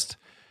protest,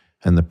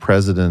 and the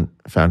president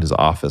found his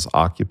office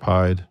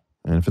occupied.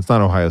 And if it's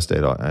not Ohio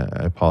State,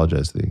 I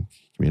apologize to the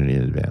community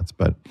in advance.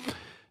 But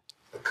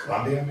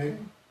Columbia, maybe?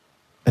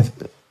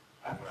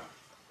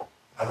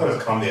 I thought it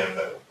was Columbia.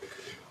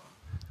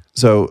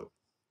 So,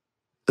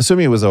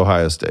 assuming it was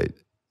Ohio State,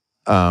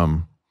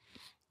 I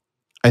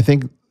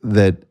think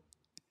that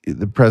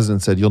the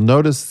president said, you'll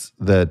notice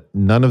that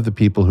none of the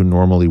people who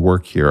normally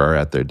work here are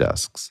at their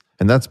desks.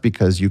 And that's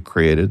because you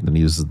created, and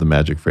he uses the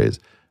magic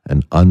phrase,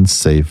 an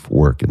unsafe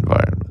work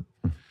environment.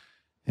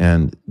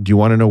 And do you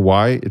want to know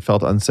why it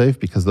felt unsafe?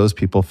 Because those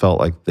people felt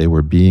like they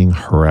were being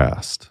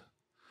harassed.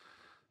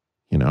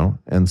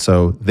 And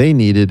so they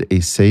needed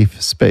a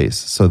safe space,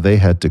 so they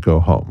had to go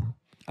home.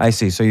 I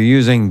see. So you're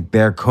using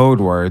their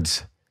code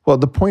words. Well,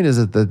 the point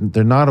is that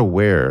they're not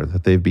aware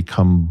that they've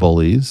become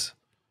bullies,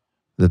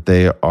 that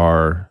they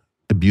are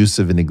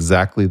abusive in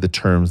exactly the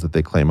terms that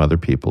they claim other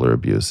people are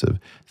abusive.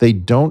 They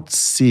don't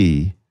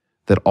see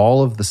that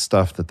all of the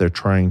stuff that they're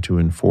trying to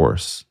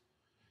enforce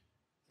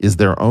is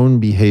their own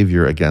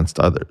behavior against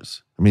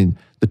others. I mean,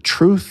 the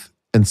truth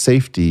and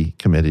safety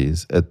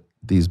committees at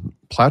these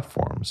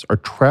platforms are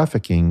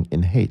trafficking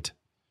in hate.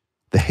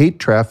 The hate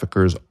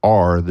traffickers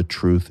are the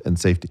truth and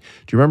safety.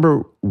 Do you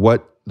remember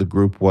what the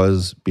group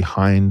was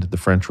behind the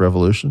French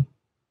Revolution?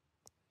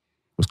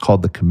 It was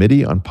called the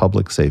Committee on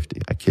Public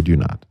Safety. I kid you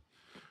not,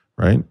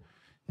 right?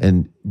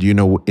 And do you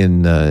know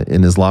in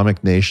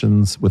Islamic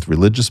nations with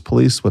religious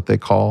police, what they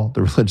call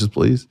the religious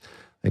police?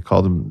 They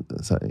call them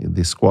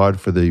the Squad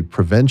for the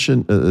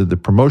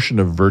Promotion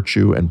of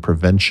Virtue and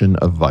Prevention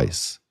of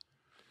Vice,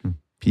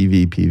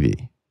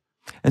 PVPV.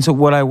 And so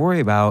what I worry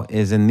about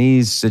is in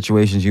these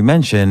situations you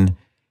mentioned,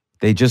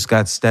 they just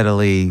got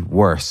steadily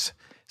worse.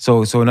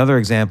 So another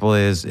example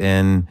is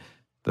in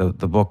the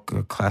book,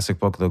 a classic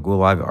book, The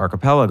Gulag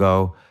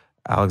Archipelago.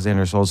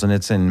 Alexander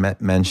Solzhenitsyn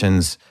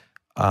mentions,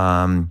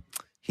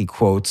 he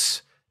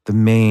quotes the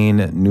main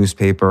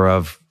newspaper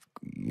of,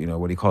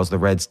 what he calls the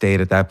Red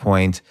State at that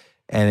point.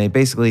 And it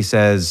basically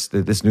says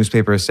that this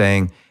newspaper is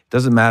saying, it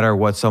doesn't matter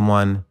what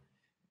someone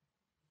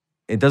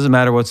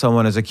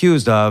is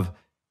accused of.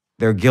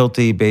 They're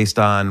guilty based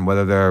on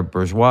whether they're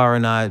bourgeois or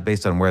not,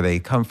 based on where they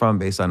come from,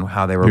 based on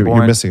how they were born.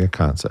 You're missing a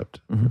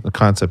concept. Mm-hmm. The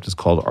concept is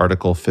called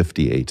Article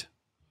 58.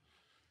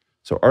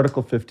 So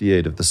Article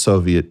 58 of the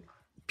Soviet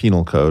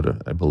Penal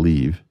Code, I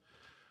believe,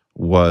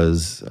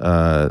 was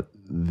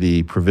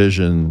the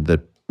provision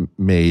that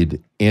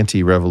made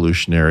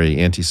anti-revolutionary,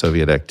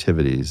 anti-Soviet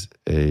activities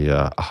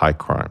a high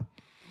crime.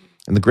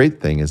 And the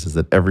great thing is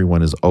that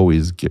everyone is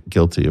always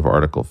guilty of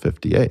Article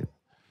 58.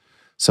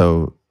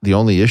 So the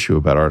only issue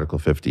about Article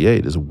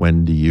 58 is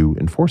when do you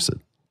enforce it?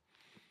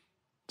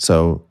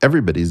 So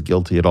everybody's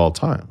guilty at all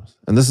times.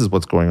 And this is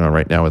what's going on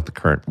right now with the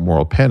current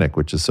moral panic,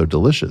 which is so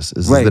delicious,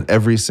 is that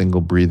every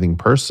single breathing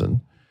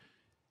person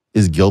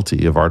is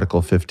guilty of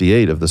Article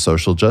 58 of the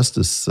Social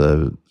Justice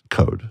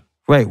Code.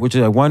 Right, which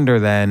I wonder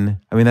then,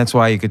 that's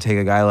why you could take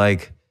a guy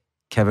like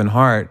Kevin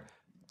Hart,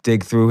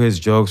 dig through his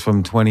jokes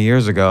from 20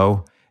 years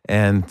ago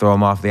and throw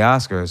him off the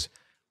Oscars.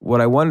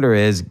 What I wonder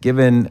is,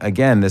 given,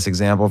 again, this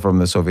example from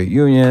the Soviet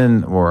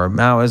Union or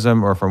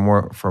Maoism or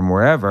from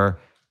wherever,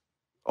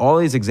 all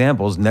these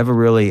examples never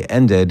really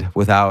ended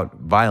without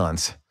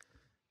violence.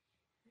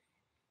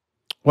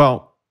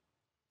 Well,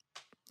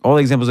 all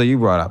the examples that you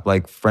brought up,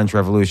 like French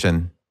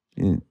Revolution.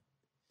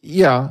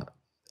 Yeah.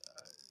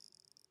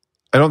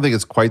 I don't think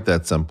it's quite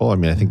that simple.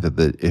 I think that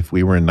if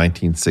we were in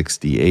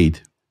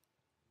 1968,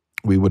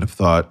 we would have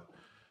thought,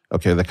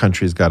 okay, the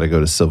country's got to go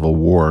to civil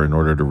war in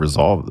order to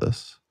resolve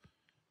this.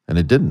 And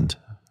it didn't.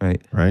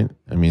 Right.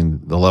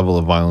 The level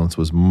of violence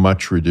was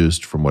much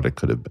reduced from what it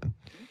could have been.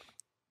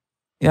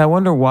 Yeah, I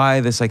wonder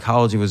why the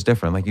psychology was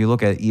different. Like you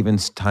look at even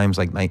times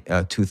like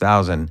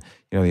 2000,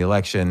 the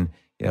election,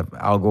 you have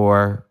Al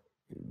Gore,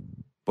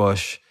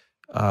 Bush,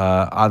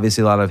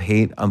 obviously a lot of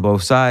hate on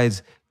both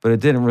sides, but it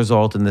didn't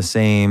result in the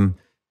same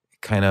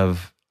kind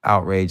of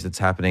outrage that's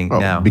happening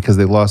now. Because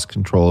they lost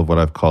control of what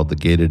I've called the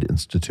gated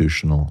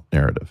institutional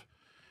narrative.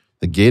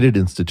 The gated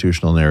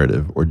institutional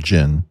narrative, or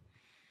GIN,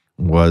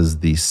 was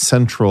the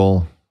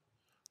central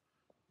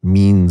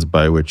means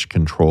by which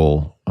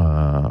control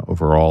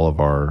over all of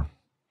our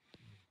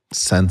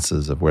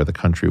senses of where the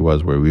country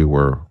was, where we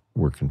were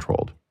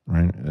controlled,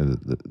 right?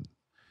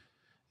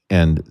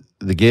 And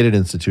the gated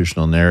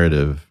institutional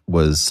narrative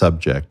was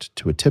subject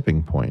to a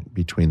tipping point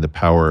between the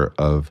power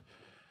of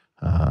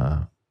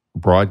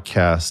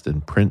broadcast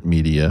and print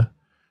media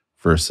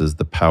versus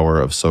the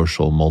power of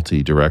social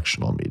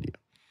multi-directional media.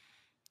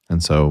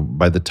 And so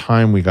by the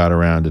time we got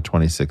around to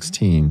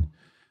 2016,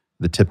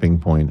 the tipping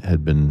point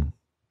had been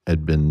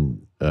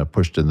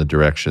pushed in the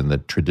direction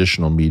that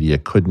traditional media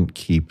couldn't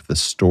keep the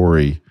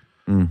story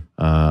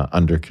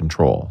under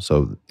control.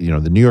 So,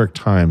 the New York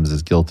Times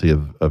is guilty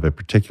of a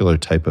particular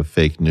type of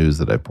fake news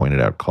that I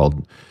pointed out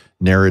called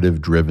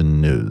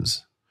narrative-driven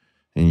news.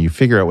 And you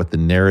figure out what the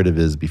narrative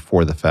is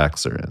before the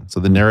facts are in. So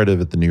the narrative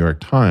at the New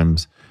York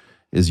Times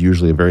is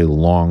usually a very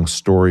long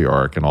story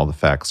arc and all the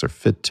facts are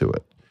fit to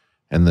it.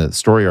 And the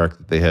story arc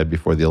that they had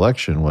before the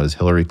election was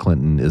Hillary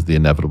Clinton is the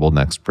inevitable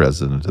next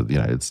president of the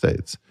United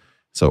States.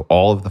 So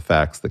all of the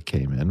facts that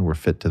came in were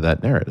fit to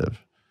that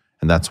narrative.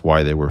 And that's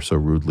why they were so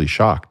rudely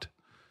shocked,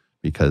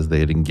 because they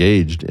had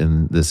engaged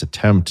in this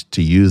attempt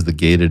to use the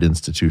gated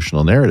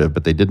institutional narrative,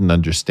 but they didn't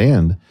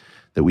understand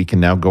that we can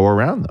now go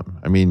around them.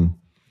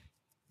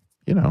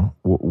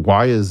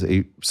 Why is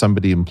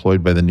somebody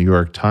employed by the New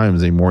York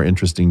Times a more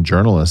interesting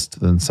journalist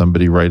than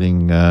somebody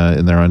writing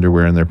in their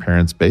underwear in their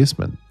parents'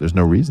 basement? There's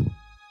no reason.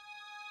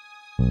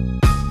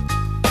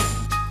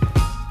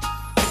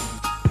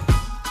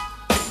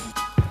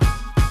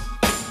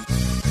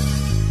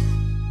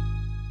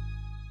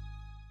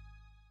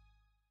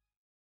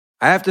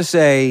 I have to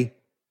say,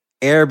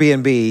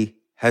 Airbnb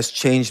has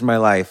changed my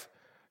life.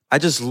 I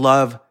just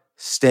love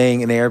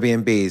staying in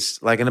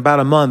Airbnbs. Like in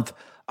about a month,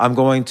 I'm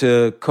going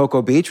to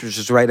Cocoa Beach, which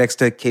is right next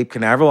to Cape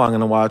Canaveral. I'm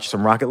going to watch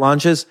some rocket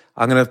launches.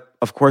 I'm going to,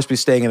 of course, be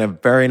staying in a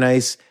very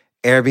nice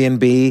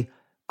Airbnb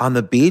on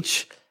the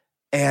beach.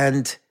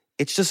 And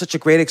it's just such a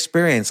great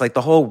experience. Like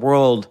the whole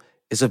world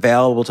is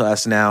available to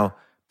us now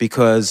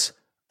because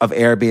of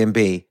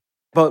Airbnb.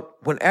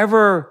 But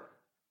whenever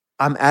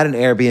I'm at an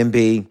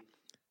Airbnb,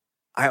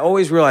 I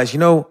always realize,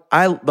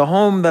 the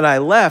home that I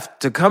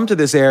left to come to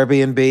this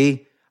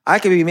Airbnb, I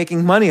could be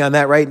making money on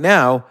that right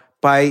now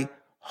by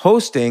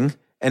hosting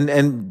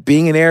and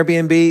being an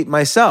Airbnb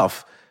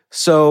myself.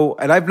 So,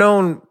 and I've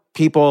known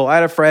people, I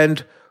had a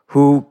friend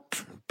who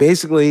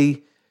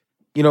basically,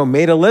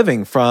 made a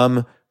living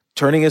from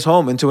turning his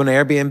home into an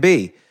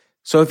Airbnb.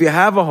 So if you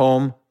have a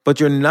home,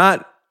 but you're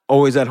not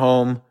always at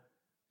home,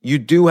 you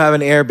do have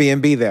an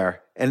Airbnb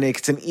there. And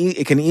it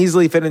can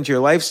easily fit into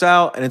your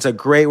lifestyle, and it's a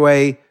great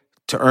way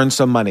to earn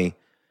some money.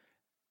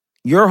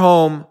 Your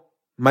home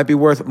might be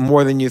worth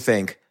more than you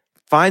think.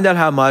 Find out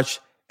how much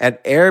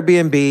at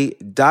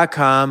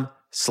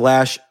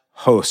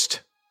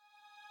airbnb.com/host.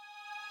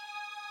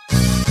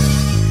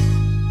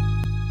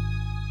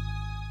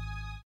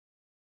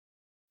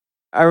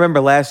 I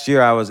remember last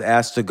year I was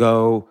asked to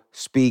go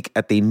speak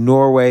at the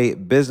Norway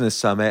Business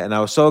Summit, and I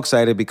was so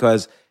excited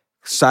because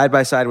side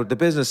by side with the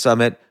Business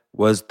Summit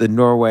was the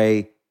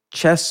Norway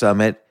Chess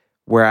Summit,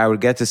 where I would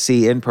get to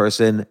see in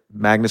person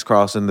Magnus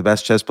Carlsen, the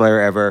best chess player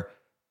ever,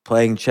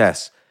 playing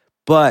chess.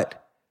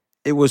 But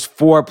it was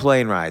 4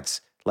 plane rides,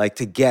 like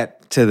to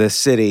get to the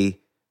city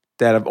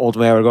that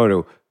ultimately I would go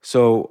to.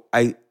 So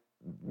I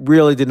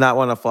really did not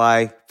want to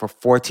fly for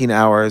 14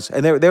 hours,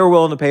 and they were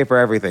willing to pay for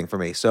everything for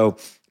me. So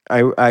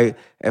I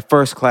at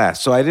first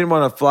class. So I didn't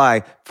want to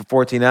fly for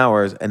 14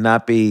 hours and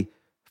not be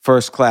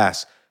first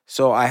class.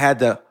 So I had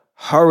to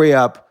hurry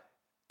up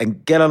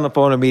and get on the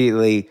phone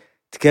immediately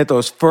to get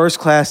those first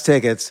class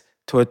tickets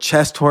to a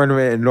chess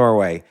tournament in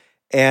Norway.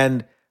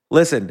 And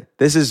listen,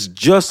 this is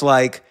just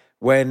like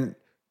when,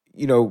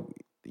 you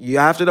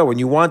have to know when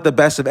you want the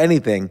best of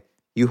anything,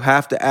 you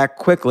have to act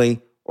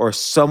quickly or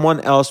someone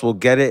else will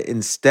get it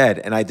instead.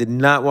 And I did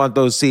not want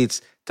those seats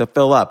to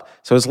fill up.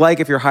 So it's like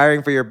if you're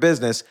hiring for your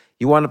business,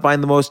 you want to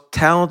find the most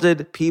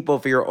talented people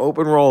for your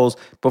open roles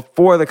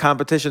before the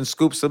competition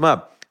scoops them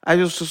up. I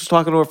just was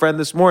talking to a friend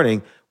this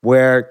morning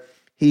where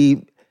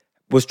he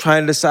was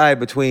trying to decide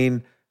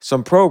between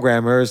some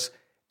programmers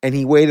and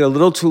he waited a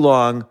little too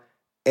long,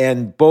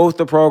 and both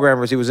the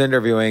programmers he was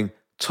interviewing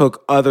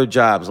took other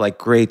jobs, like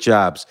great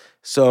jobs.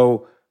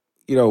 So,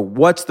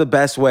 what's the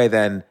best way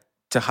then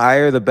to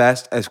hire the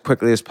best as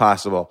quickly as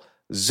possible?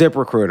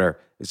 ZipRecruiter.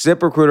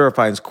 ZipRecruiter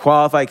finds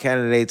qualified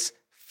candidates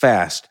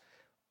fast.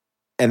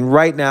 And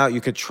right now you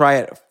could try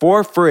it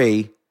for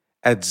free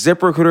at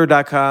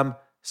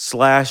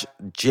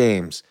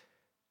ZipRecruiter.com/James.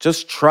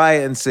 Just try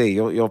it and see.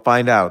 You'll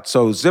find out.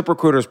 So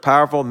ZipRecruiter's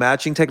powerful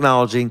matching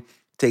technology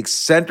takes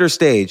center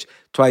stage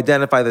to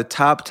identify the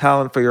top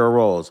talent for your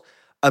roles.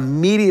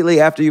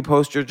 Immediately after you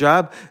post your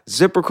job,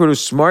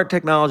 ZipRecruiter's smart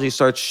technology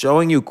starts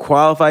showing you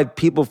qualified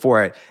people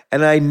for it.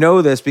 And I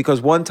know this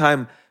because one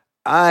time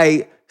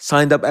I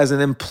signed up as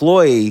an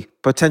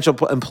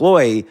potential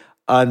employee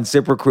on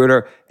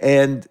ZipRecruiter,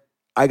 and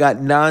I got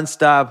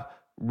nonstop.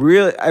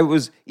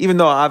 Even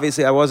though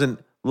obviously I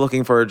wasn't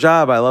looking for a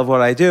job, I love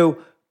what I do,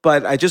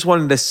 but I just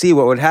wanted to see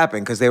what would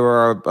happen because they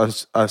were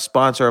a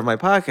sponsor of my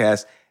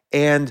podcast.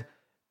 And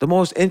the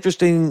most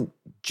interesting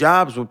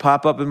jobs would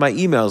pop up in my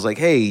emails like,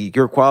 hey,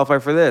 you're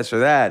qualified for this or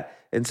that.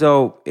 And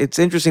so it's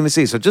interesting to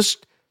see. So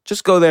just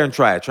go there and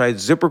try it. Try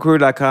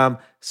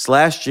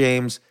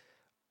ZipRecruiter.com/James.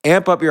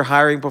 Amp up your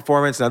hiring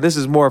performance. Now, this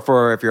is more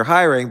for if you're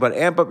hiring, but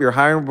amp up your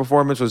hiring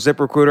performance with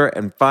ZipRecruiter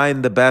and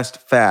find the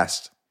best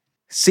fast.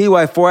 See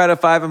why 4 out of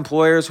 5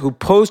 employers who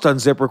post on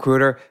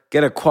ZipRecruiter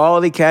get a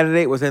quality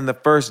candidate within the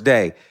first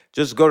day.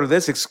 Just go to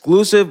this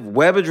exclusive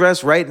web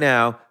address right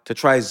now to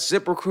try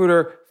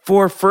ZipRecruiter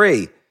for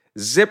free.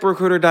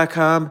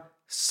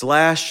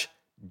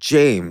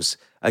 ZipRecruiter.com/James.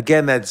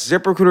 Again, that's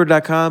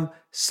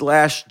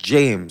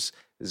ZipRecruiter.com/James.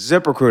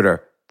 ZipRecruiter,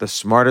 the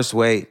smartest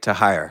way to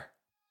hire.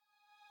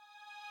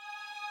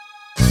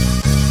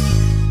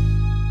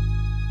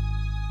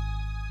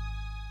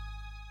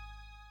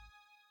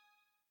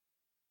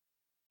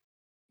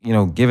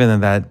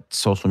 Given that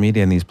social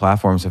media and these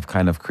platforms have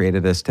kind of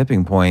created this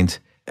tipping point,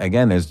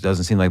 again, there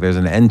doesn't seem like there's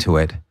an end to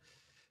it.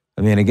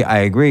 I mean, I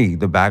agree.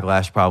 The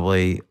backlash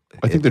probably...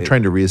 I think they're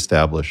trying to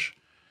reestablish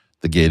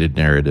the gated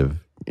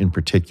narrative, in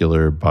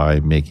particular by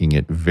making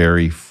it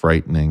very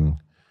frightening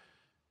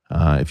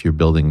if you're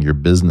building your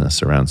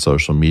business around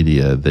social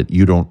media, that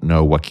you don't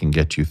know what can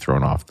get you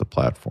thrown off the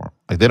platform.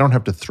 Like, they don't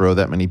have to throw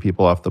that many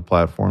people off the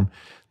platform.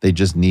 They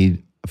just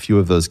need a few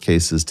of those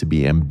cases to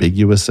be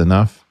ambiguous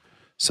enough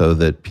so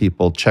that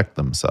people check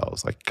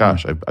themselves. Like,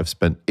 gosh, I've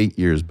spent 8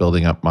 years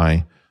building up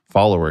my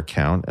follower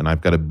count and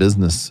I've got a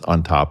business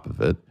on top of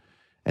it.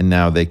 And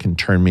now they can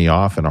turn me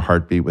off in a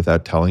heartbeat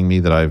without telling me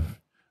that I've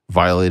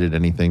violated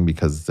anything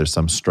because there's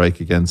some strike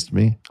against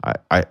me.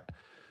 I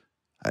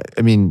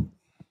mean,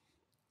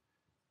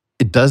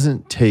 it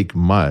doesn't take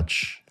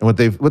much. And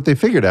what they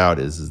figured out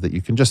is that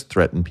you can just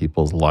threaten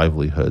people's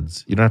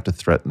livelihoods. You don't have to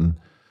threaten,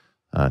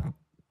 them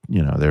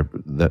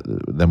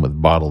with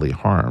bodily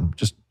harm.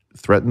 Just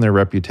threaten their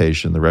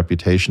reputation. The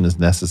reputation is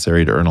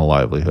necessary to earn a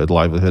livelihood.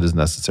 Livelihood is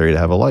necessary to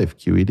have a life.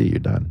 QED, you're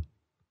done.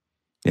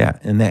 Yeah,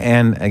 and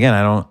again,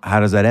 how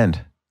does that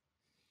end?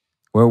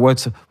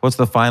 What's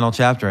the final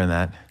chapter in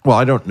that? Well,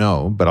 I don't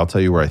know, but I'll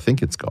tell you where I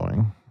think it's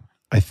going.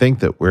 I think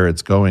that where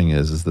it's going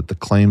is that the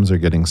claims are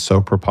getting so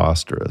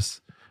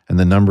preposterous, and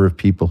the number of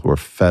people who are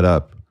fed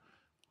up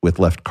with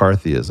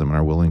left-carthyism and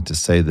are willing to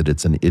say that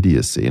it's an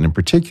idiocy, and in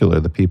particular,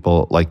 the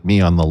people like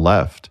me on the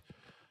left,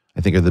 I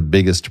think are the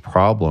biggest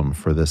problem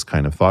for this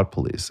kind of thought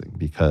policing,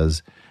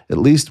 because at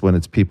least when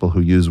it's people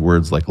who use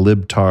words like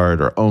libtard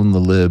or own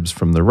the libs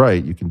from the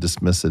right, you can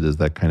dismiss it as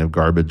that kind of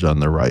garbage on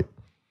the right.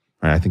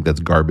 And I think that's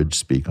garbage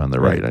speak on the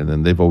right. And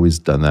then they've always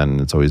done that, and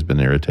it's always been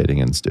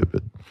irritating and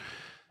stupid.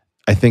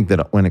 I think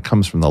that when it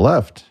comes from the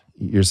left,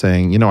 you're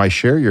saying, I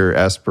share your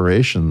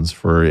aspirations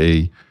for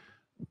a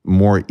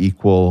more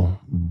equal,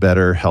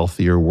 better,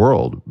 healthier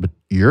world, but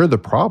you're the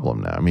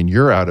problem now. I mean,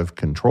 you're out of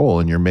control,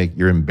 and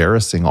you're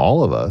embarrassing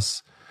all of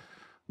us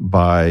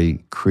by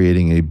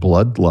creating a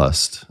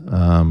bloodlust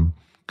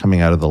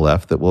coming out of the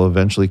left that will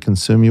eventually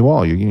consume you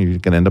all. You're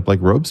going to end up like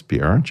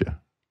Robespierre, aren't you?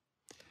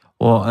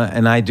 Well,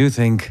 and I do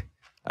think,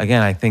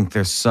 again, I think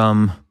there's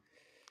some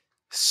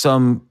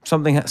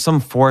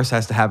force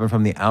has to happen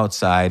from the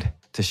outside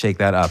to shake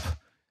that up.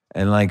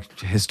 And like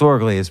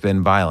historically, it's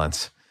been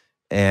violence.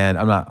 And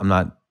I'm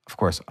not, of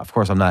course,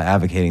 I'm not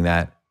advocating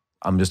that.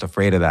 I'm just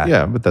afraid of that.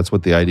 Yeah, but that's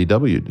what the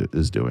IDW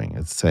is doing.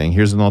 It's saying,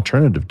 here's an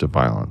alternative to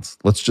violence.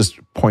 Let's just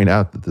point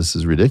out that this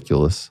is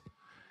ridiculous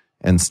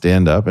and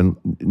stand up and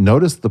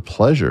notice the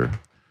pleasure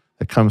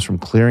that comes from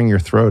clearing your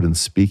throat and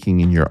speaking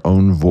in your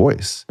own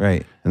voice.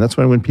 Right. And that's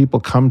when people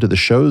come to the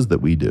shows that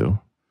we do,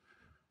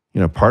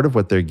 part of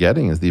what they're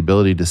getting is the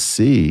ability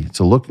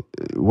to look.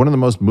 One of the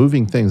most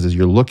moving things is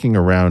you're looking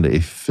around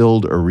a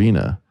filled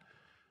arena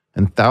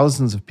and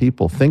thousands of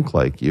people think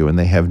like you and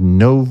they have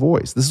no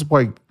voice. This is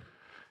why,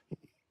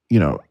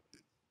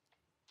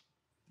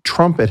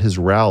 Trump at his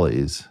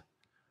rallies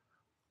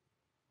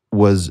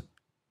was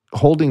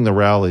holding the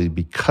rally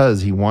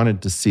because he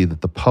wanted to see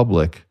that the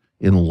public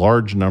in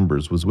large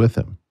numbers was with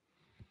him.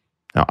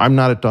 Now, I'm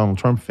not a Donald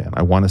Trump fan.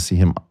 I want to see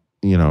him,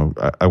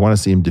 I want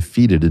to see him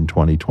defeated in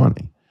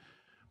 2020.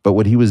 But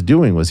what he was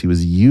doing was he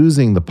was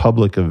using the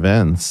public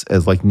events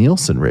as like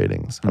Nielsen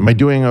ratings. Am I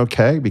doing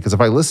okay? Because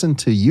if I listen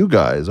to you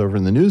guys over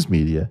in the news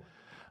media,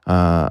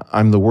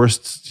 I'm the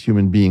worst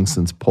human being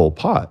since Pol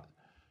Pot.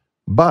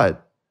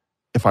 But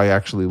if I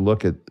actually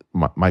look at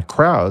my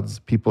crowds,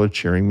 people are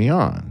cheering me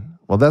on.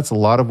 Well, that's a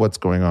lot of what's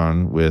going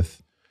on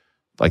with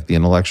like the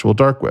intellectual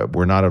dark web.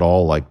 We're not at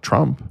all like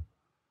Trump,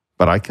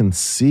 but I can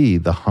see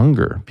the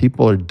hunger.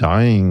 People are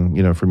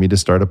dying, for me to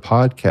start a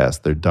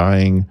podcast. They're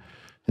dying.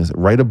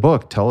 Write a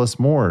book. Tell us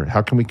more.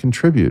 How can we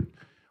contribute?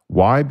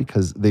 Why?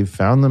 Because they've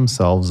found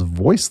themselves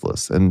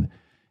voiceless. And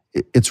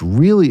it's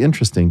really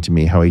interesting to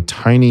me how a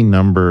tiny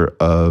number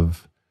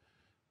of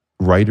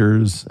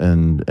writers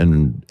and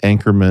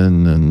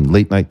anchormen and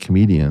late night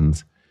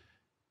comedians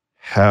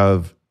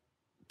have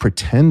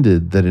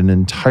pretended that an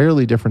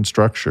entirely different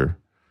structure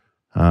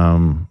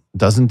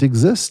doesn't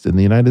exist in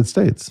the United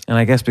States. And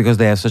I guess because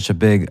they have such a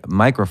big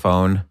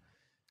microphone,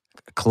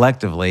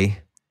 collectively,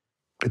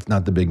 it's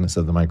not the bigness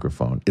of the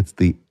microphone. It's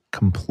the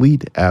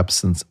complete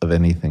absence of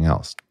anything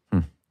else.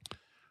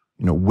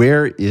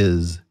 Where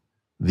is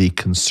the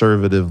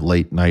conservative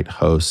late night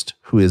host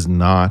who is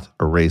not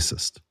a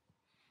racist?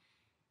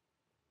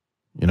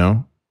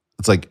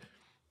 It's like,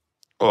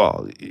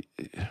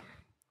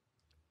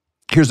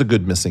 here's a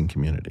good missing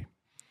community.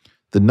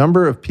 The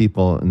number of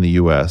people in the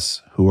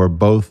U.S. who are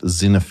both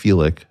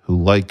xenophilic, who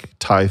like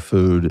Thai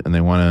food and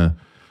they want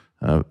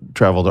to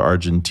travel to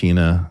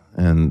Argentina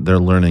and they're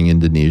learning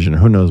Indonesian or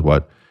who knows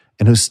what,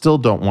 and who still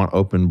don't want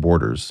open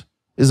borders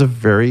is a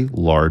very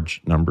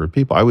large number of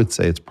people. I would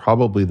say it's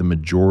probably the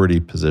majority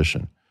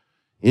position.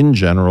 In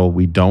general,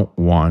 we don't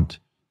want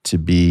to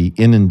be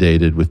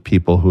inundated with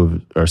people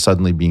who are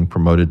suddenly being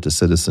promoted to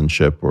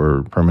citizenship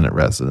or permanent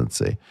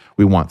residency.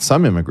 We want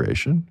some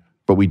immigration,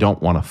 but we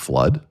don't want a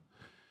flood.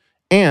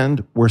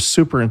 And we're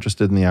super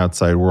interested in the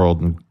outside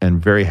world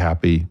and very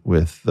happy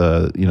with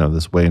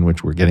this way in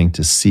which we're getting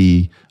to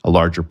see a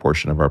larger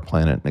portion of our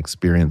planet and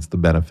experience the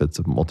benefits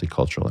of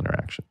multicultural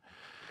interaction.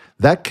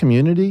 That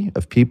community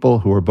of people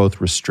who are both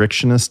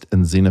restrictionist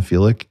and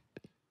xenophilic,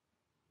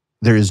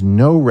 there is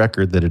no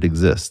record that it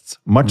exists,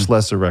 much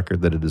less a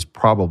record that it is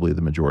probably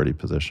the majority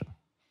position.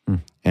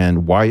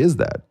 And why is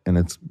that? And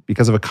it's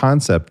because of a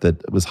concept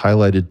that was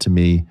highlighted to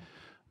me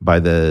by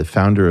the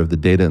founder of the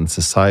Data and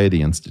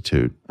Society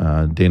Institute,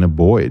 Dana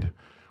Boyd,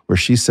 where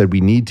she said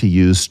we need to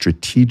use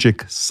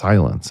strategic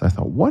silence. I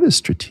thought, what is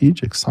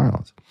strategic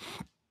silence?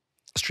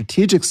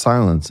 Strategic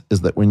silence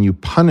is that when you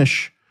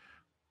punish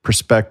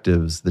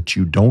perspectives that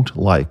you don't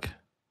like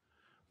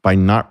by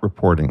not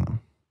reporting them.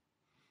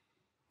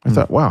 I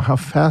thought, wow, how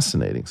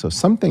fascinating. So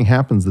something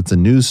happens that's a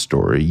news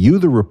story. You,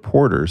 the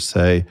reporter,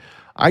 say,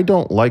 I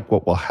don't like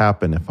what will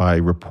happen if I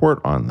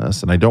report on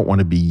this, and I don't want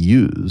to be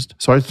used,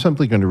 so I'm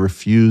simply going to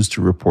refuse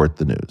to report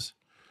the news.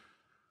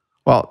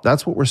 Well,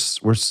 that's what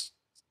we're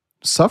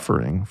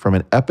suffering from,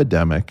 an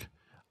epidemic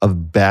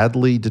of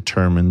badly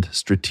determined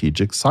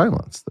strategic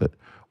silence, that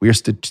we are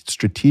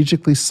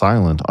strategically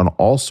silent on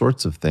all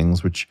sorts of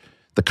things which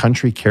the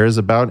country cares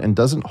about and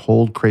doesn't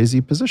hold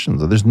crazy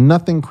positions. There's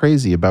nothing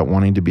crazy about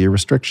wanting to be a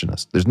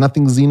restrictionist. There's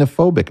nothing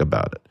xenophobic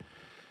about it.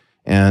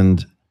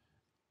 And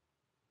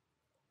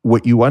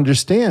what you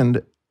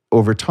understand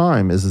over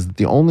time is that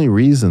the only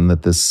reason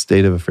that this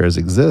state of affairs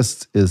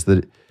exists is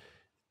that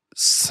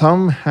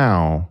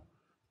somehow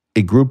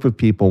a group of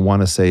people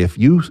want to say, if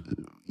you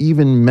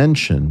even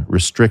mention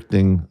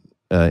restricting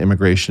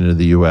immigration into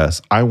the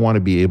U.S., I want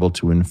to be able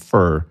to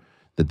infer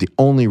that the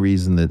only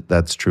reason that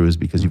that's true is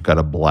because you've got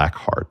a black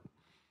heart,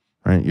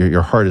 right?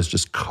 Your heart is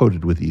just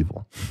coated with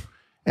evil.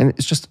 And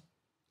it's just,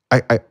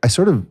 I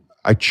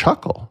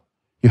chuckle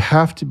You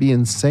have to be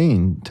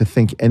insane to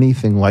think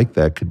anything like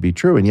that could be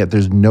true. And yet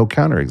there's no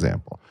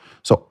counterexample.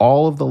 So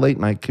all of the late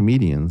night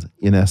comedians,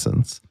 in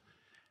essence,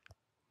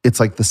 it's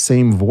like the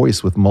same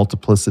voice with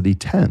multiplicity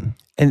 10.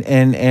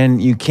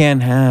 And you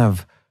can't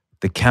have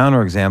the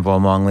counterexample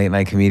among late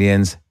night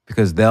comedians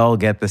because they'll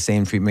get the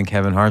same treatment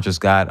Kevin Hart just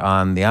got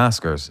on the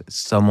Oscars.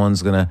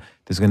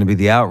 There's gonna be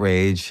the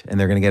outrage and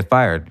they're gonna get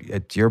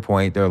fired. To your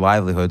point, their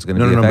livelihood's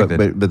gonna be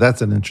affected. But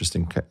that's an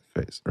interesting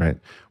case, right?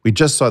 We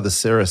just saw the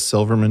Sarah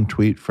Silverman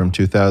tweet from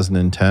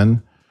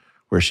 2010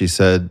 where she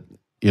said,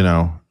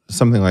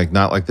 something like,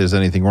 not like there's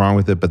anything wrong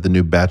with it, but the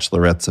new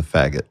Bachelorette's a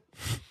faggot.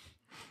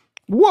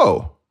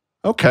 Whoa.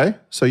 Okay.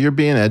 So you're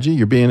being edgy.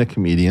 You're being a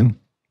comedian.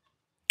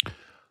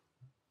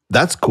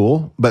 That's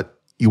cool. But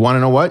you want to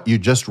know what? You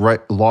just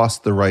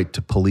lost the right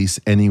to police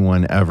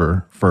anyone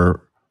ever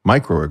for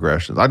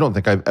microaggressions. I don't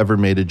think I've ever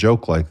made a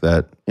joke like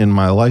that in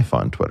my life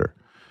on Twitter,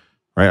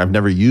 right? I've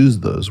never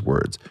used those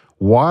words.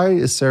 Why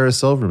is Sarah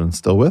Silverman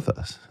still with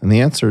us? And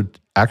the answer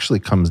actually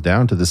comes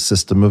down to the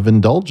system of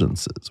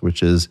indulgences,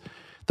 which is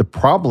the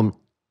problem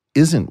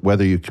isn't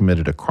whether you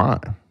committed a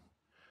crime.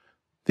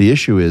 The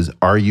issue is,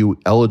 are you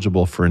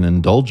eligible for an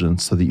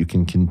indulgence so that you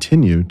can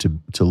continue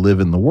to live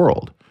in the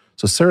world?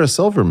 So Sarah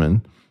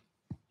Silverman,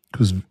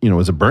 who's,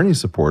 is a Bernie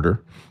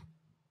supporter,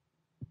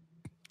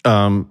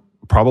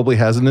 probably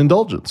has an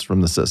indulgence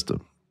from the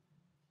system.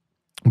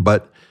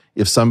 But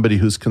if somebody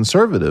who's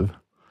conservative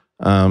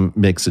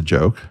makes a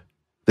joke,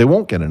 they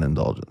won't get an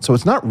indulgence. So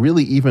it's not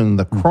really even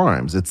the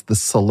crimes, it's the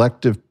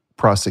selective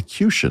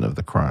prosecution of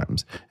the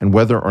crimes and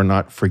whether or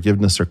not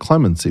forgiveness or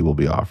clemency will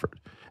be offered.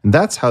 And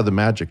that's how the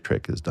magic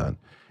trick is done.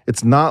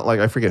 It's not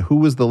like, I forget, who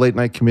was the late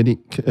night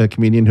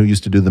comedian who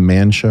used to do the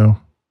Man Show?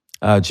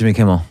 Jimmy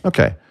Kimmel.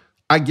 Okay.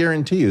 I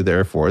guarantee you,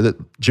 therefore, that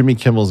Jimmy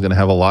Kimmel is going to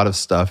have a lot of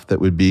stuff that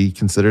would be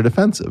considered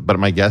offensive. But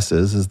my guess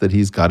is that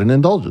he's got an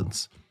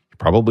indulgence. He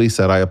probably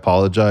said, I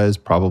apologize.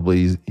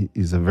 Probably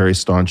he's a very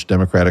staunch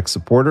Democratic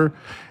supporter.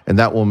 And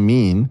that will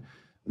mean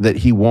that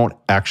he won't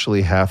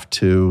actually have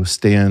to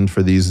stand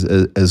for these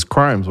as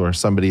crimes where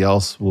somebody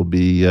else will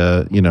be,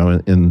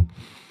 in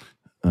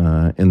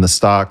the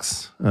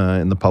stocks,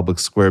 in the public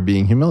square,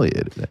 being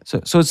humiliated.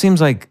 So it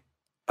seems like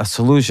a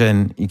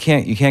solution. You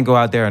can't go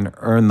out there and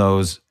earn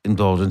those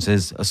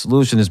indulgences. A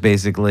solution is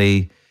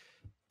basically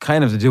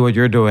kind of to do what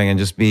you're doing and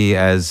just be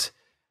as,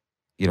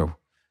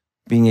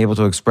 being able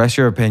to express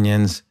your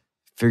opinions,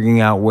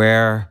 figuring out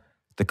where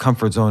the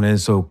comfort zone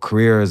is so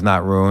career is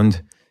not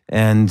ruined,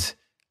 and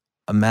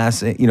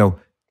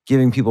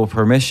giving people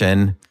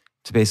permission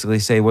to basically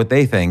say what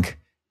they think,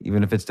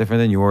 even if it's different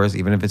than yours,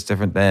 even if it's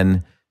different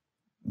than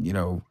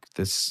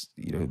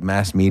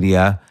mass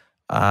media,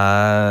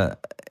 and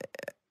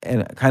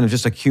kind of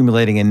just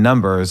accumulating in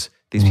numbers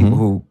these people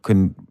who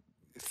can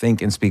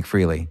think and speak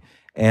freely.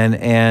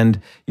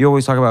 And you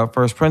always talk about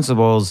first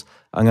principles.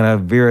 I'm going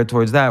to veer it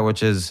towards that,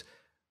 which is,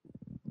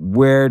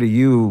 where do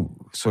you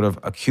sort of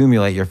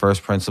accumulate your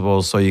first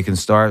principles so you can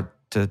start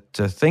to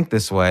think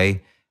this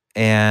way,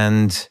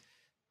 and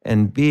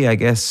B, I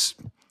guess,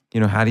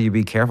 how do you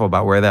be careful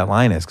about where that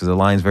line is? Because the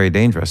line's very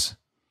dangerous.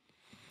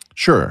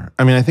 Sure.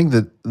 I mean, I think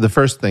that the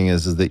first thing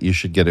is that you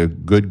should get a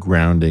good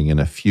grounding in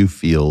a few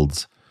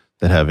fields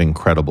that have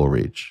incredible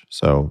reach.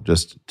 So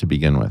just to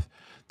begin with,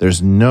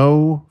 there's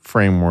no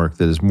framework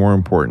that is more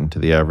important to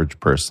the average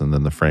person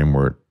than the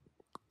framework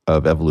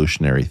of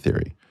evolutionary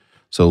theory.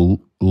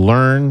 So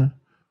learn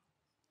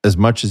as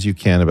much as you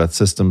can about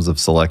systems of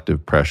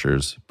selective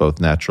pressures,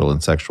 both natural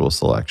and sexual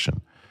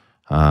selection.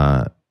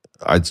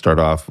 I'd start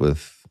off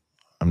with,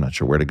 I'm not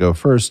sure where to go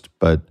first,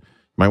 but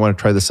you might want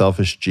to try the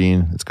selfish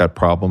gene. It's got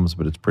problems,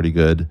 but it's pretty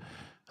good.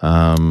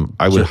 I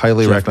would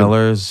highly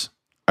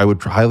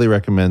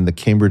recommend the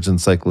Cambridge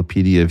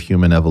Encyclopedia of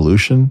Human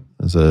Evolution.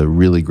 It's a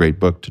really great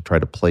book to try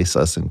to place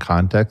us in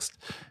context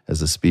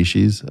as a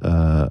species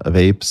of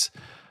apes.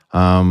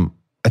 I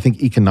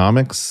think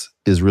economics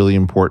is really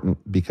important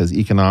because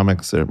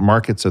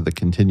markets are the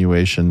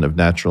continuation of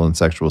natural and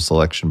sexual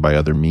selection by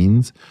other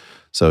means.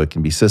 So it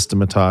can be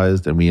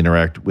systematized, and we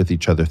interact with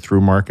each other through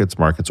markets.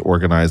 Markets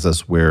organize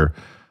us where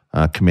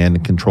command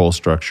and control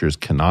structures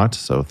cannot.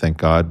 So thank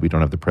God we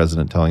don't have the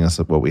president telling us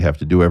what we have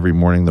to do every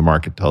morning. The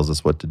market tells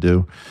us what to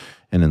do.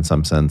 And in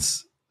some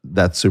sense,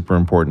 that's super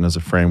important as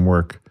a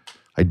framework.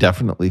 I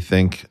definitely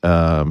think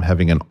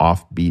having an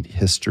offbeat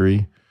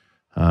history,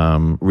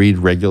 read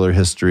regular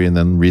history and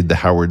then read the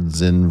Howard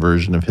Zinn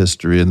version of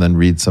history and then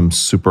read some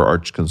super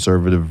arch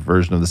conservative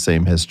version of the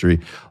same history.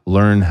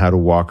 Learn how to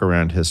walk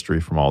around history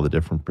from all the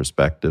different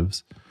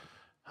perspectives.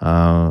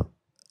 And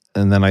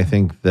then I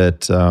think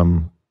that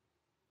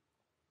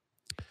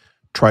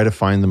try to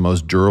find the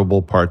most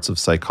durable parts of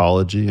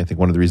psychology. I think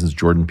one of the reasons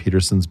Jordan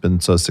Peterson's been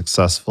so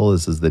successful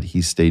is that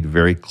he stayed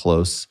very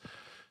close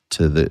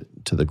to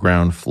the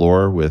ground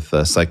floor with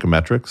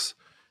psychometrics,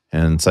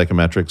 and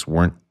psychometrics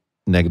weren't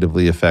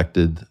negatively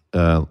affected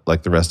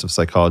like the rest of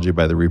psychology,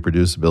 by the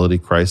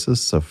reproducibility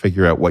crisis. So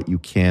figure out what you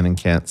can and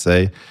can't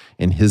say.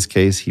 In his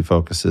case, he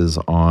focuses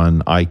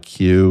on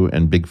IQ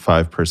and Big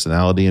Five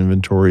personality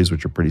inventories,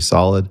 which are pretty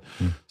solid.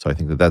 So I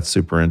think that that's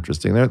super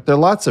interesting. There are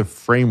lots of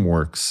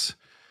frameworks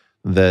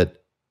that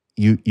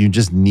you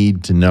just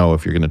need to know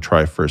if you're going to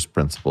try first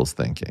principles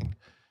thinking.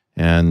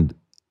 And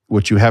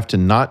what you have to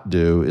not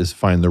do is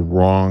find the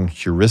wrong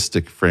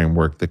heuristic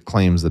framework that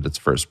claims that it's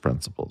first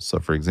principles. So,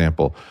 for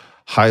example,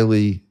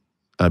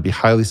 be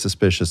highly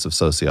suspicious of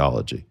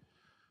sociology.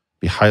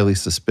 Be highly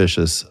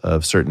suspicious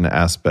of certain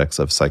aspects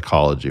of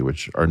psychology,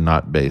 which are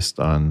not based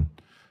on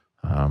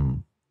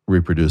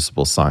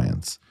reproducible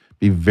science.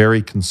 Be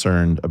very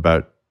concerned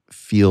about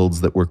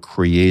fields that were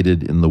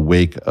created in the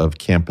wake of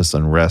campus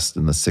unrest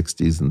in the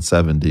 60s and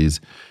 70s,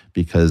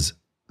 because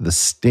the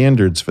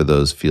standards for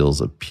those fields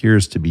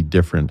appears to be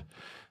different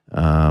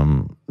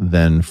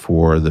than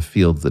for the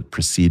fields that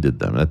preceded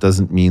them. That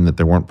doesn't mean that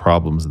there weren't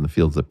problems in the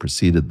fields that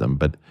preceded them,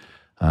 but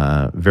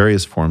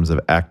various forms of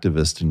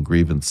activist and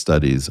grievance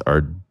studies are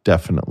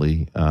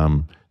definitely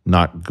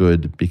not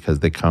good because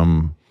they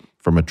come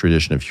from a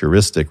tradition of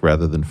heuristic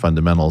rather than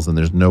fundamentals, and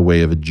there's no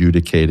way of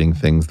adjudicating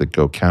things that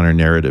go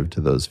counter-narrative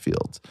to those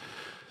fields.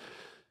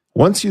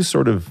 Once you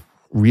sort of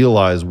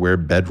realize where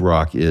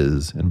bedrock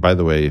is, and by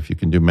the way, if you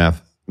can do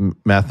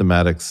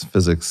mathematics,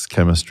 physics,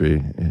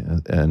 chemistry,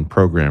 and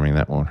programming,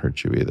 that won't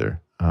hurt you either.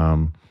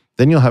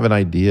 Then you'll have an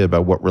idea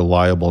about what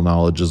reliable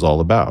knowledge is all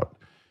about.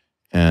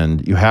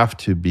 And you have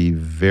to be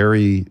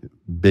very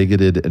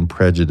bigoted and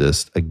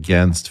prejudiced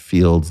against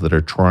fields that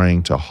are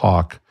trying to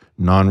hawk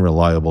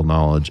non-reliable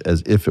knowledge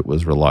as if it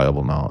was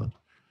reliable knowledge.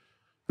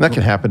 And that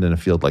can happen in a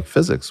field like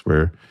physics,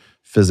 where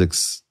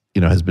physics,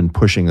 has been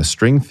pushing a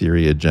string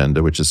theory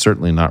agenda, which is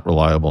certainly not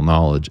reliable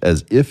knowledge,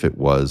 as if it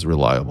was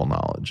reliable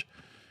knowledge.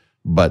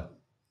 But,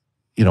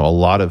 a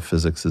lot of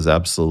physics is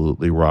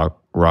absolutely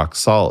rock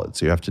solid.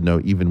 So you have to know,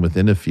 even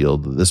within a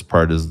field, that this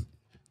part is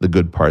the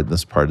good part and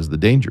this part is the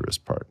dangerous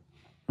part.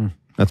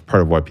 That's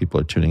part of why people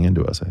are tuning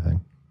into us, I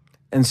think.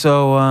 And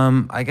so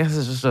I guess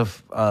it's just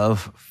a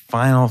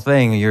final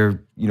thing.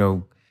 You're,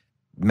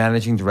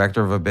 managing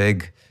director of a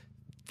big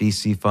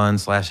VC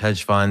fund /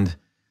 hedge fund.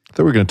 I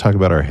thought we were going to talk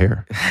about our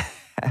hair.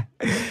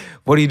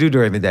 What do you do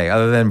during the day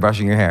other than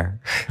brushing your hair?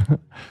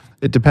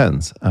 It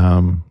depends.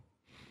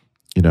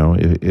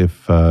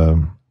 If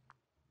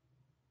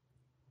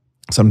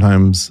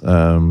sometimes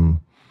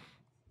I'm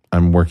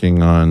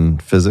working on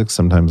physics,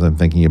 sometimes I'm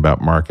thinking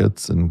about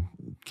markets and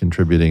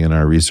contributing in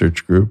our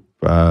research group.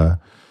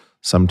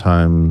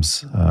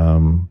 Sometimes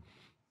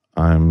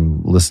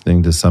I'm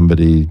listening to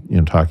somebody,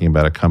 talking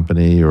about a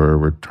company, or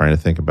we're trying to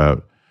think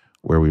about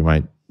where we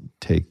might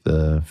take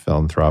the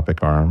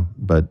philanthropic arm.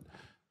 But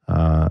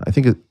I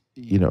think,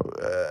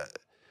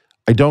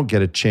 I don't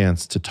get a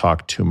chance to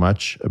talk too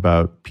much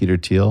about Peter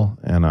Thiel,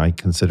 and I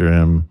consider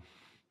him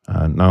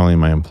not only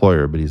my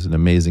employer, but he's an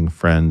amazing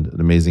friend,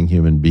 an amazing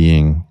human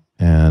being,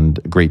 and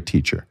a great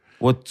teacher.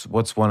 What's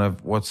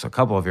a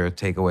couple of your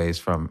takeaways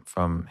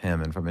from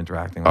him and from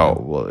interacting with him?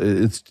 Oh, well,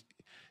 it's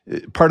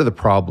part of the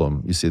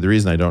problem. You see, the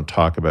reason I don't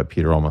talk about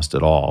Peter almost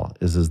at all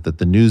is that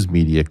the news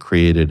media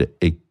created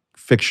a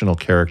fictional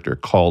character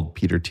called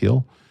Peter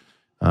Thiel,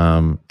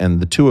 and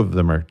the two of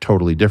them are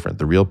totally different.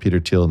 The real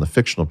Peter Thiel and the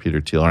fictional Peter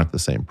Thiel aren't the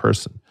same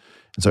person.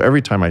 And so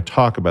every time I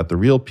talk about the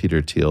real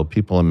Peter Thiel,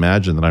 people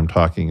imagine that I'm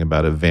talking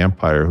about a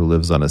vampire who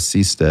lives on a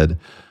seastead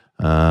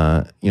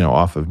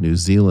off of New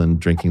Zealand,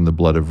 drinking the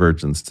blood of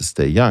virgins to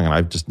stay young. And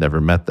I've just never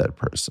met that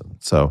person.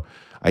 So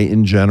I,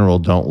 in general,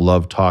 don't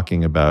love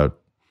talking about,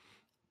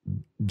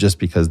 just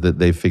because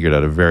they figured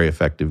out a very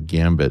effective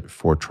gambit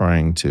for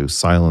trying to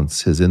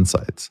silence his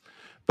insights.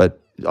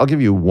 But I'll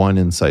give you one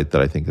insight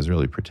that I think is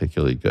really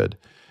particularly good.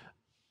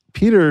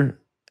 Peter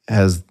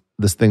has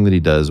this thing that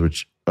he does,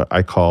 which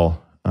I call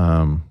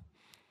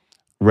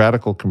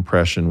radical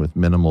compression with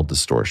minimal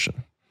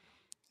distortion.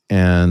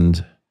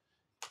 And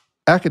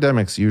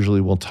academics usually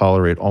will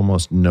tolerate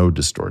almost no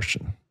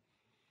distortion.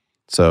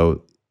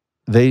 So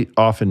they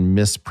often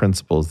miss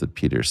principles that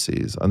Peter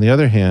sees. On the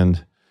other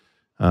hand,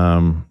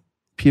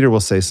 Peter will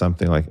say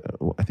something like,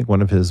 I think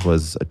one of his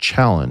was a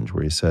challenge,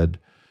 where he said,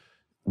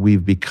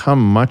 we've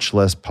become much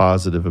less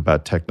positive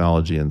about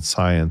technology and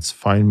science.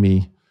 Find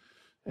me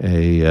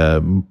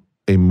a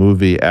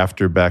movie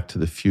after Back to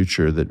the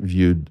Future that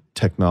viewed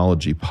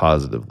technology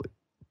positively.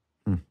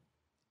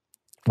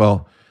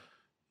 Well,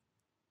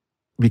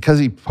 because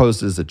he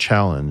posed it as a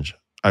challenge,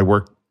 I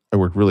worked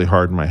really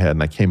hard in my head,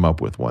 and I came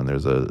up with one.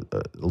 There's a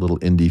little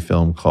indie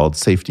film called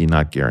Safety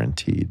Not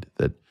Guaranteed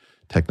that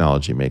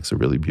technology makes a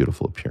really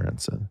beautiful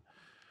appearance in.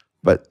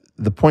 But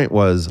the point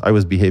was, I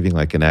was behaving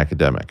like an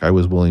academic. I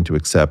was willing to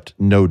accept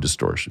no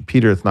distortion.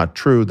 Peter, it's not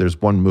true. There's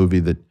one movie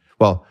that,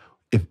 well,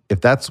 if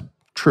that's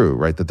true,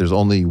 right, that there's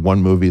only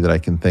one movie that I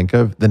can think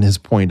of, then his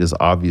point is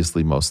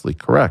obviously mostly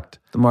correct.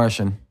 The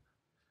Martian.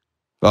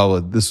 Well,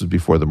 this was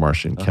before The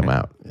Martian came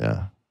out.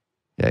 Yeah.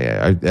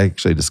 Yeah. I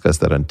actually discussed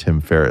that on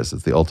Tim Ferriss.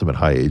 It's the ultimate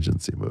high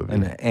agency movie.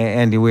 And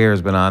Andy Weir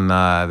has been on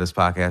this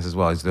podcast as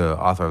well. He's the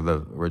author of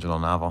the original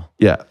novel.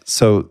 Yeah.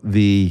 So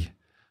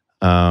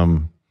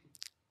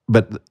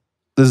but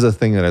this is a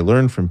thing that I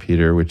learned from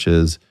Peter, which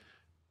is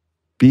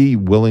be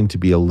willing to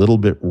be a little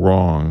bit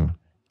wrong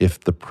if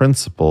the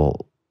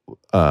principle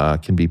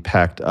can be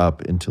packed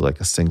up into like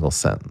a single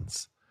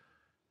sentence.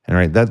 And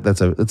right,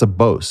 that's a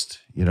boast.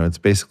 It's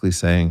basically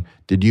saying,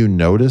 did you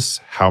notice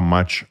how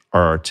much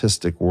our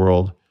artistic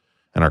world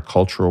and our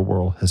cultural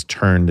world has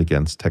turned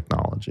against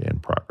technology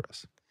and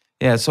progress?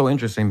 Yeah, it's so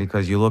interesting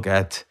because you look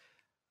at,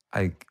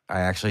 I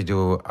actually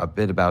do a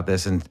bit about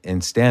this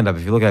in stand-up.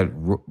 If you look at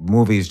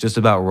movies just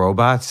about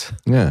robots,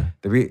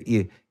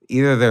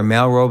 either they're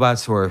male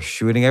robots who are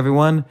shooting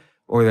everyone,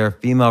 or they're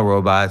female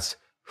robots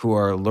who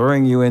are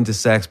luring you into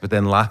sex but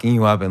then locking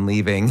you up and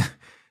leaving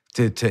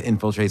to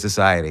infiltrate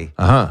society.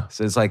 So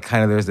it's like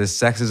kind of there's this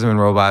sexism in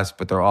robots,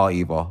 but they're all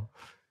evil.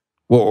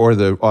 Well, or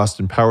the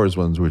Austin Powers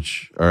ones,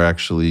 which are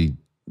actually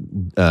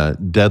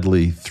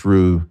deadly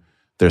through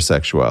their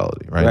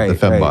sexuality, right? The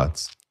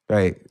fembots.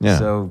 Right. Yeah.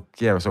 So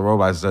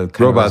robots are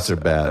are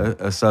bad.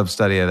 A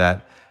sub-study of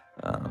that.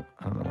 I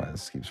don't know why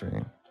this keeps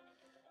ringing.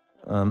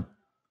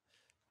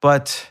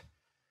 But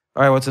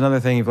all right, what's another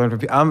thing you've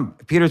learned from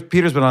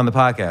Peter's been on the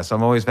podcast, so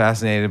I'm always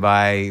fascinated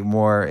by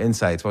more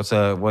insights. What's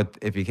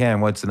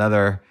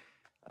another?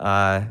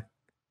 Well,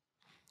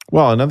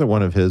 another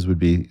one of his would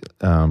be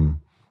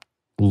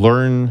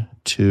learn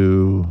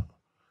to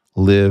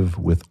live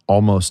with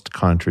almost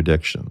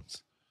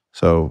contradictions.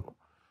 So,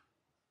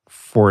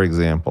 for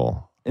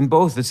example, in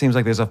both, it seems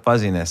like there's a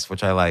fuzziness,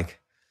 which I like.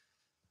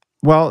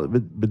 Well,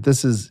 but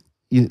this is,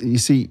 you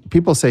see,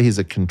 people say he's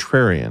a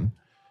contrarian,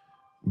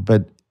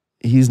 but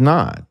he's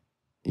not.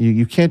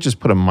 You can't just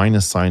put a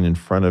minus sign in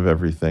front of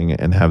everything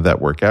and have that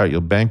work out.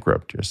 You'll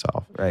bankrupt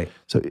yourself. Right.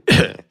 So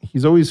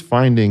he's always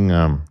finding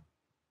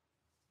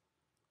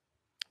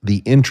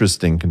the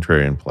interesting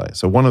contrarian play.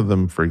 So one of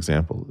them, for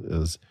example,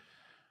 is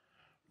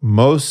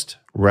most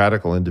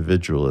radical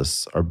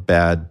individualists are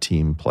bad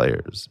team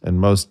players, and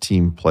most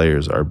team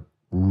players are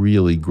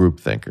really group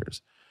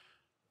thinkers.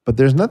 But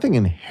there's nothing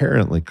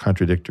inherently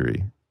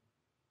contradictory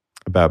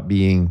about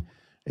being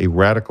a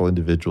radical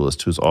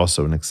individualist who's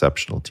also an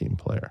exceptional team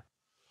player.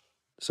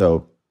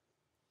 So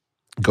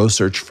go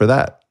search for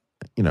that,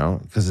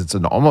 because it's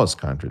an almost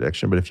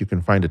contradiction. But if you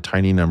can find a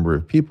tiny number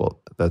of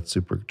people, that's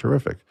super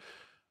terrific.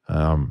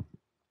 A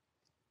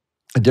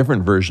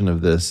different version of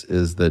this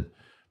is that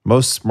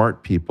most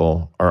smart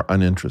people are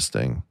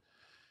uninteresting,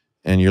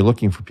 and you're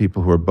looking for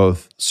people who are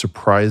both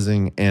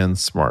surprising and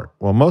smart.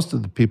 Well, most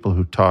of the people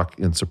who talk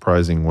in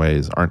surprising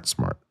ways aren't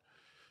smart.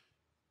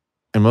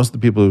 And most of the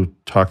people who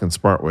talk in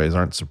smart ways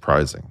aren't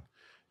surprising.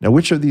 Now,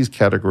 which of these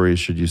categories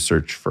should you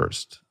search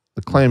first?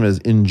 The claim is,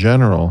 in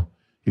general,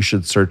 you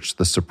should search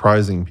the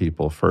surprising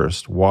people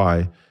first.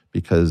 Why?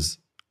 Because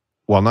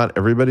while not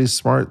everybody's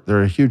smart, there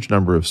are a huge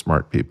number of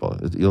smart people.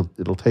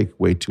 It'll take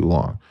way too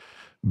long.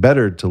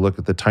 Better to look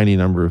at the tiny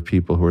number of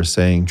people who are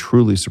saying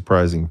truly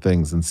surprising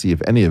things and see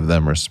if any of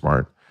them are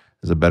smart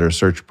is a better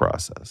search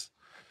process.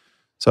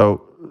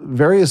 So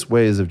various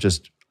ways of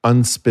just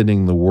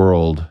unspinning the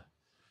world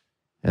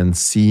and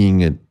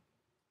seeing it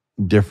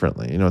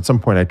differently. At some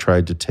point I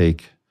tried to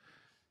take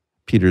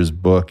Peter's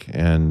book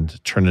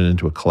and turn it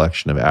into a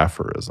collection of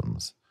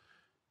aphorisms.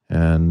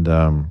 And,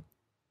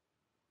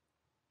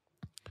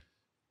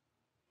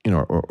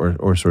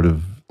 or sort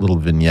of little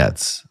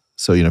vignettes.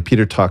 So,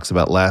 Peter talks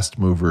about last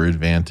mover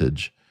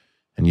advantage,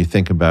 and you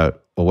think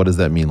about, well, what does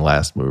that mean,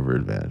 last mover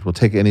advantage? Well,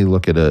 take any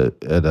look at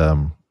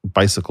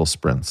bicycle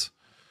sprints.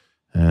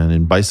 And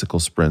in bicycle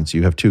sprints,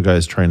 you have two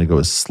guys trying to go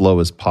as slow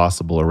as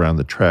possible around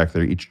the track.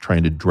 They're each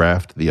trying to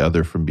draft the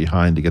other from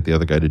behind to get the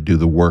other guy to do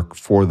the work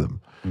for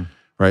them.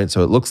 Right?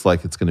 So it looks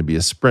like it's going to be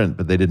a sprint,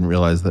 but they didn't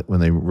realize that when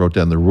they wrote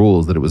down the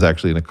rules that it was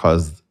actually going to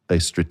cause a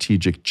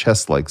strategic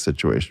chess-like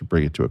situation to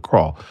bring it to a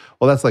crawl.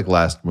 Well, that's like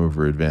last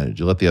mover advantage.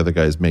 You let the other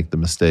guys make the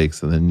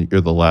mistakes, and then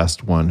you're the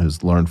last one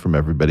who's learned from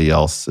everybody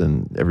else,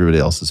 and everybody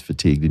else is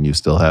fatigued, and you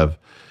still have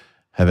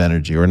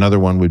energy. Or another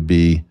one would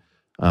be,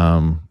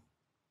 around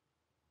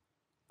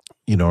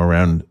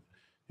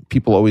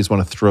people always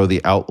want to throw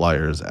the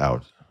outliers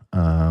out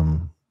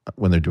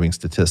when they're doing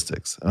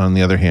statistics. On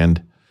the other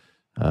hand,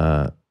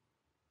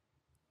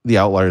 the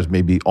outliers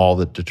may be all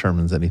that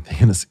determines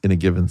anything in a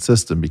given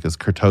system, because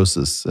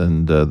kurtosis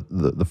and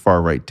the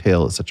far right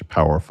tail is such a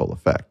powerful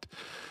effect.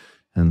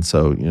 And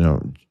so,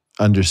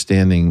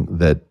 understanding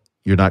that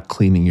you're not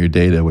cleaning your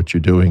data, what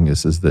you're doing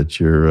is that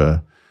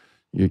you're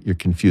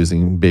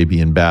confusing baby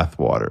and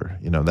bathwater.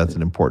 That's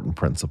an important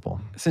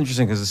principle. It's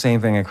interesting because the same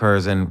thing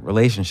occurs in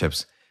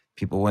relationships.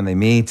 People, when they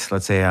meet,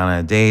 let's say on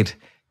a date,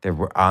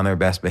 they're on their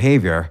best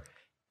behavior.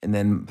 And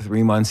then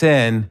 3 months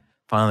in,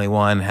 finally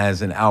one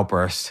has an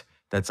outburst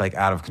that's like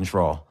out of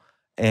control.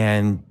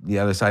 And the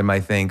other side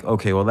might think,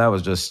 okay, well,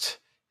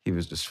 he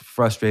was just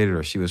frustrated,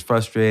 or she was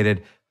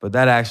frustrated. But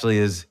that actually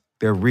is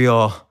the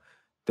real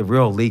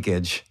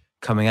leakage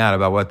coming out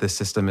about what this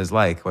system is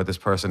like, what this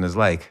person is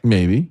like.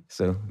 Maybe.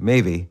 So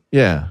maybe.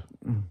 Yeah.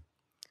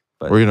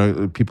 Or,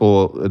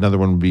 another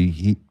one would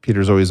be,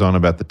 Peter's always on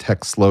about the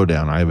tech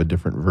slowdown. I have a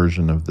different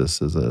version of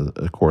this as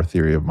a core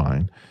theory of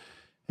mine.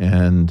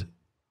 And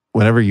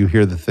whenever you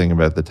hear the thing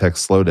about the tech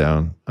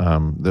slowdown,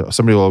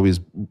 somebody will always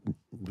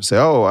say,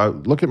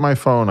 look at my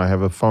phone. I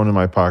have a phone in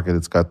my pocket.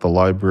 It's got the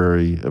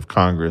Library of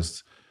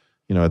Congress,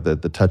 at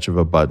the touch of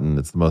a button.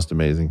 It's the most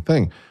amazing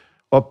thing.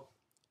 Well,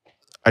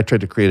 I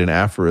tried to create an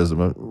aphorism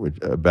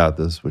about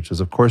this, which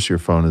is, of course, your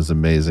phone is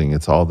amazing.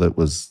 It's all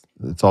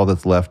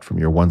that's left from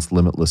your once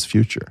limitless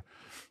future.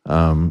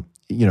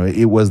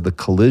 It was the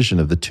collision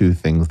of the two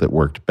things that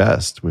worked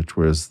best, which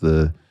was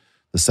the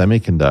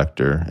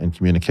semiconductor and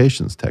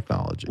communications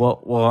technology.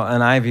 Well,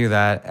 and I view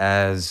that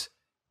as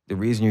the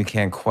reason you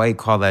can't quite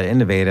call that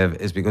innovative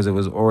is because it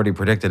was already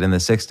predicted in the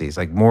 60s.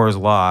 Like Moore's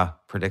Law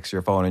predicts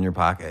your phone in your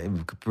pocket.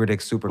 It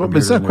predicts supercomputers. Well, but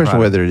it's not a question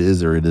whether it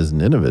is or it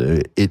isn't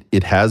innovative.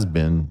 It has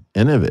been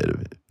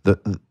innovative.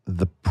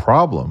 The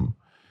problem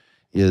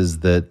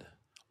is that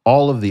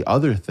all of the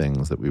other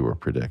things that we were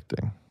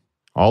predicting,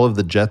 all of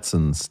the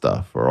Jetsons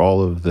stuff, or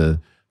all of the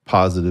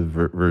positive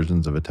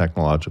versions of a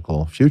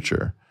technological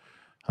future,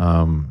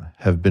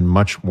 have been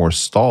much more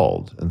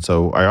stalled. And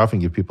so I often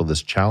give people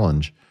this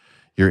challenge.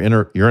 You're in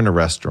a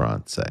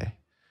restaurant, say.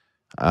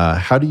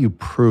 How do you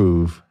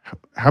prove,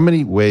 how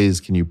many ways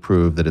can you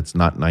prove that it's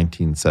not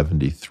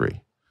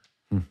 1973?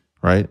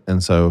 Right?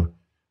 And so,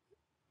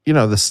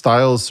 the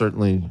styles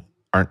certainly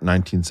aren't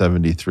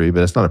 1973,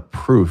 but it's not a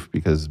proof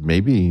because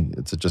maybe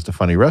it's just a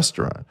funny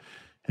restaurant.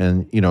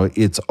 And,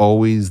 it's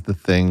always the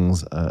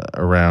things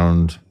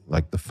around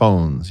like the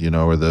phones,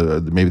 or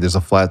maybe there's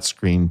a flat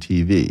screen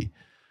TV.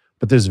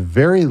 But there's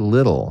very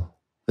little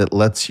that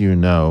lets you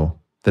know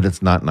that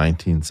it's not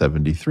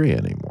 1973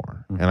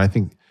 anymore. And I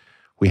think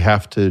we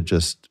have to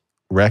just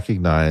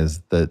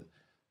recognize that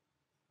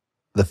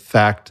the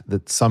fact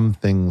that some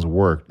things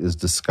worked is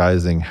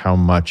disguising how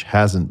much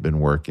hasn't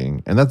been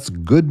working. And that's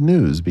good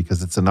news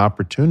because it's an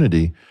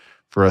opportunity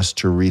for us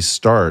to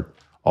restart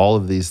all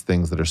of these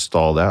things that are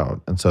stalled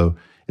out. And so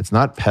it's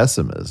not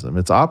pessimism,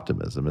 it's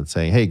optimism. It's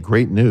saying, hey,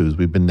 great news.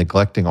 We've been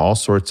neglecting all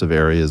sorts of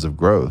areas of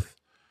growth.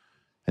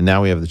 And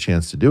now we have the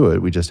chance to do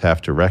it. We just have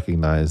to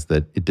recognize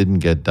that it didn't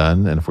get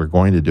done. And if we're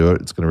going to do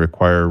it, it's going to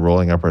require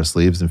rolling up our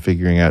sleeves and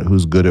figuring out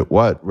who's good at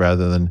what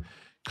rather than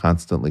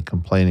constantly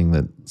complaining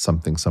that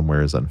something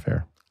somewhere is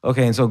unfair.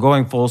 Okay, and so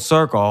going full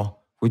circle,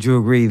 would you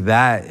agree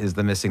that is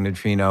the missing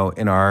neutrino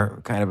in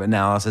our kind of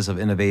analysis of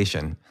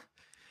innovation?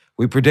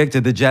 We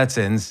predicted the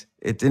Jetsons.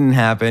 It didn't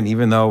happen,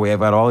 even though we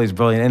have got all these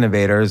brilliant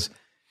innovators.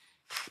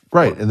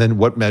 Right, and then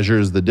what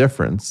measures the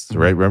difference,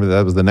 right? Remember,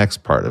 that was the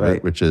next part of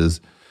it, which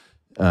is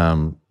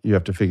you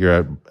have to figure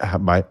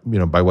out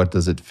by what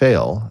does it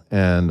fail?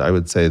 And I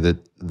would say that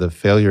the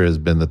failure has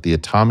been that the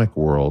atomic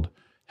world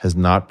has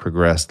not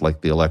progressed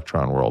like the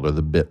electron world or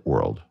the bit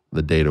world,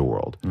 the data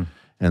world.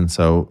 And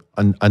so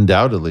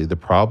undoubtedly the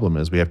problem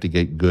is we have to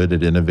get good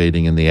at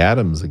innovating in the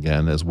atoms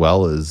again, as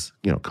well as,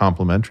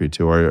 complementary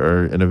to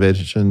our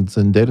innovations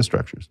in data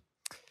structures.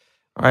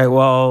 All right,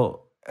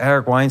 well,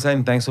 Eric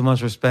Weinstein, thanks so much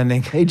for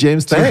spending Hey,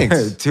 James,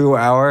 thanks. 2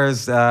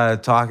 hours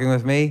talking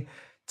with me.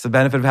 It's the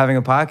benefit of having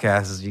a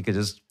podcast is you could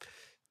just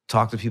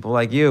talk to people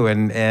like you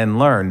and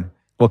learn.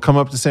 Well, come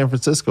up to San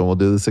Francisco and we'll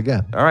do this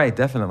again. All right,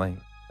 definitely.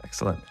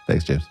 Excellent.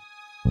 Thanks, James.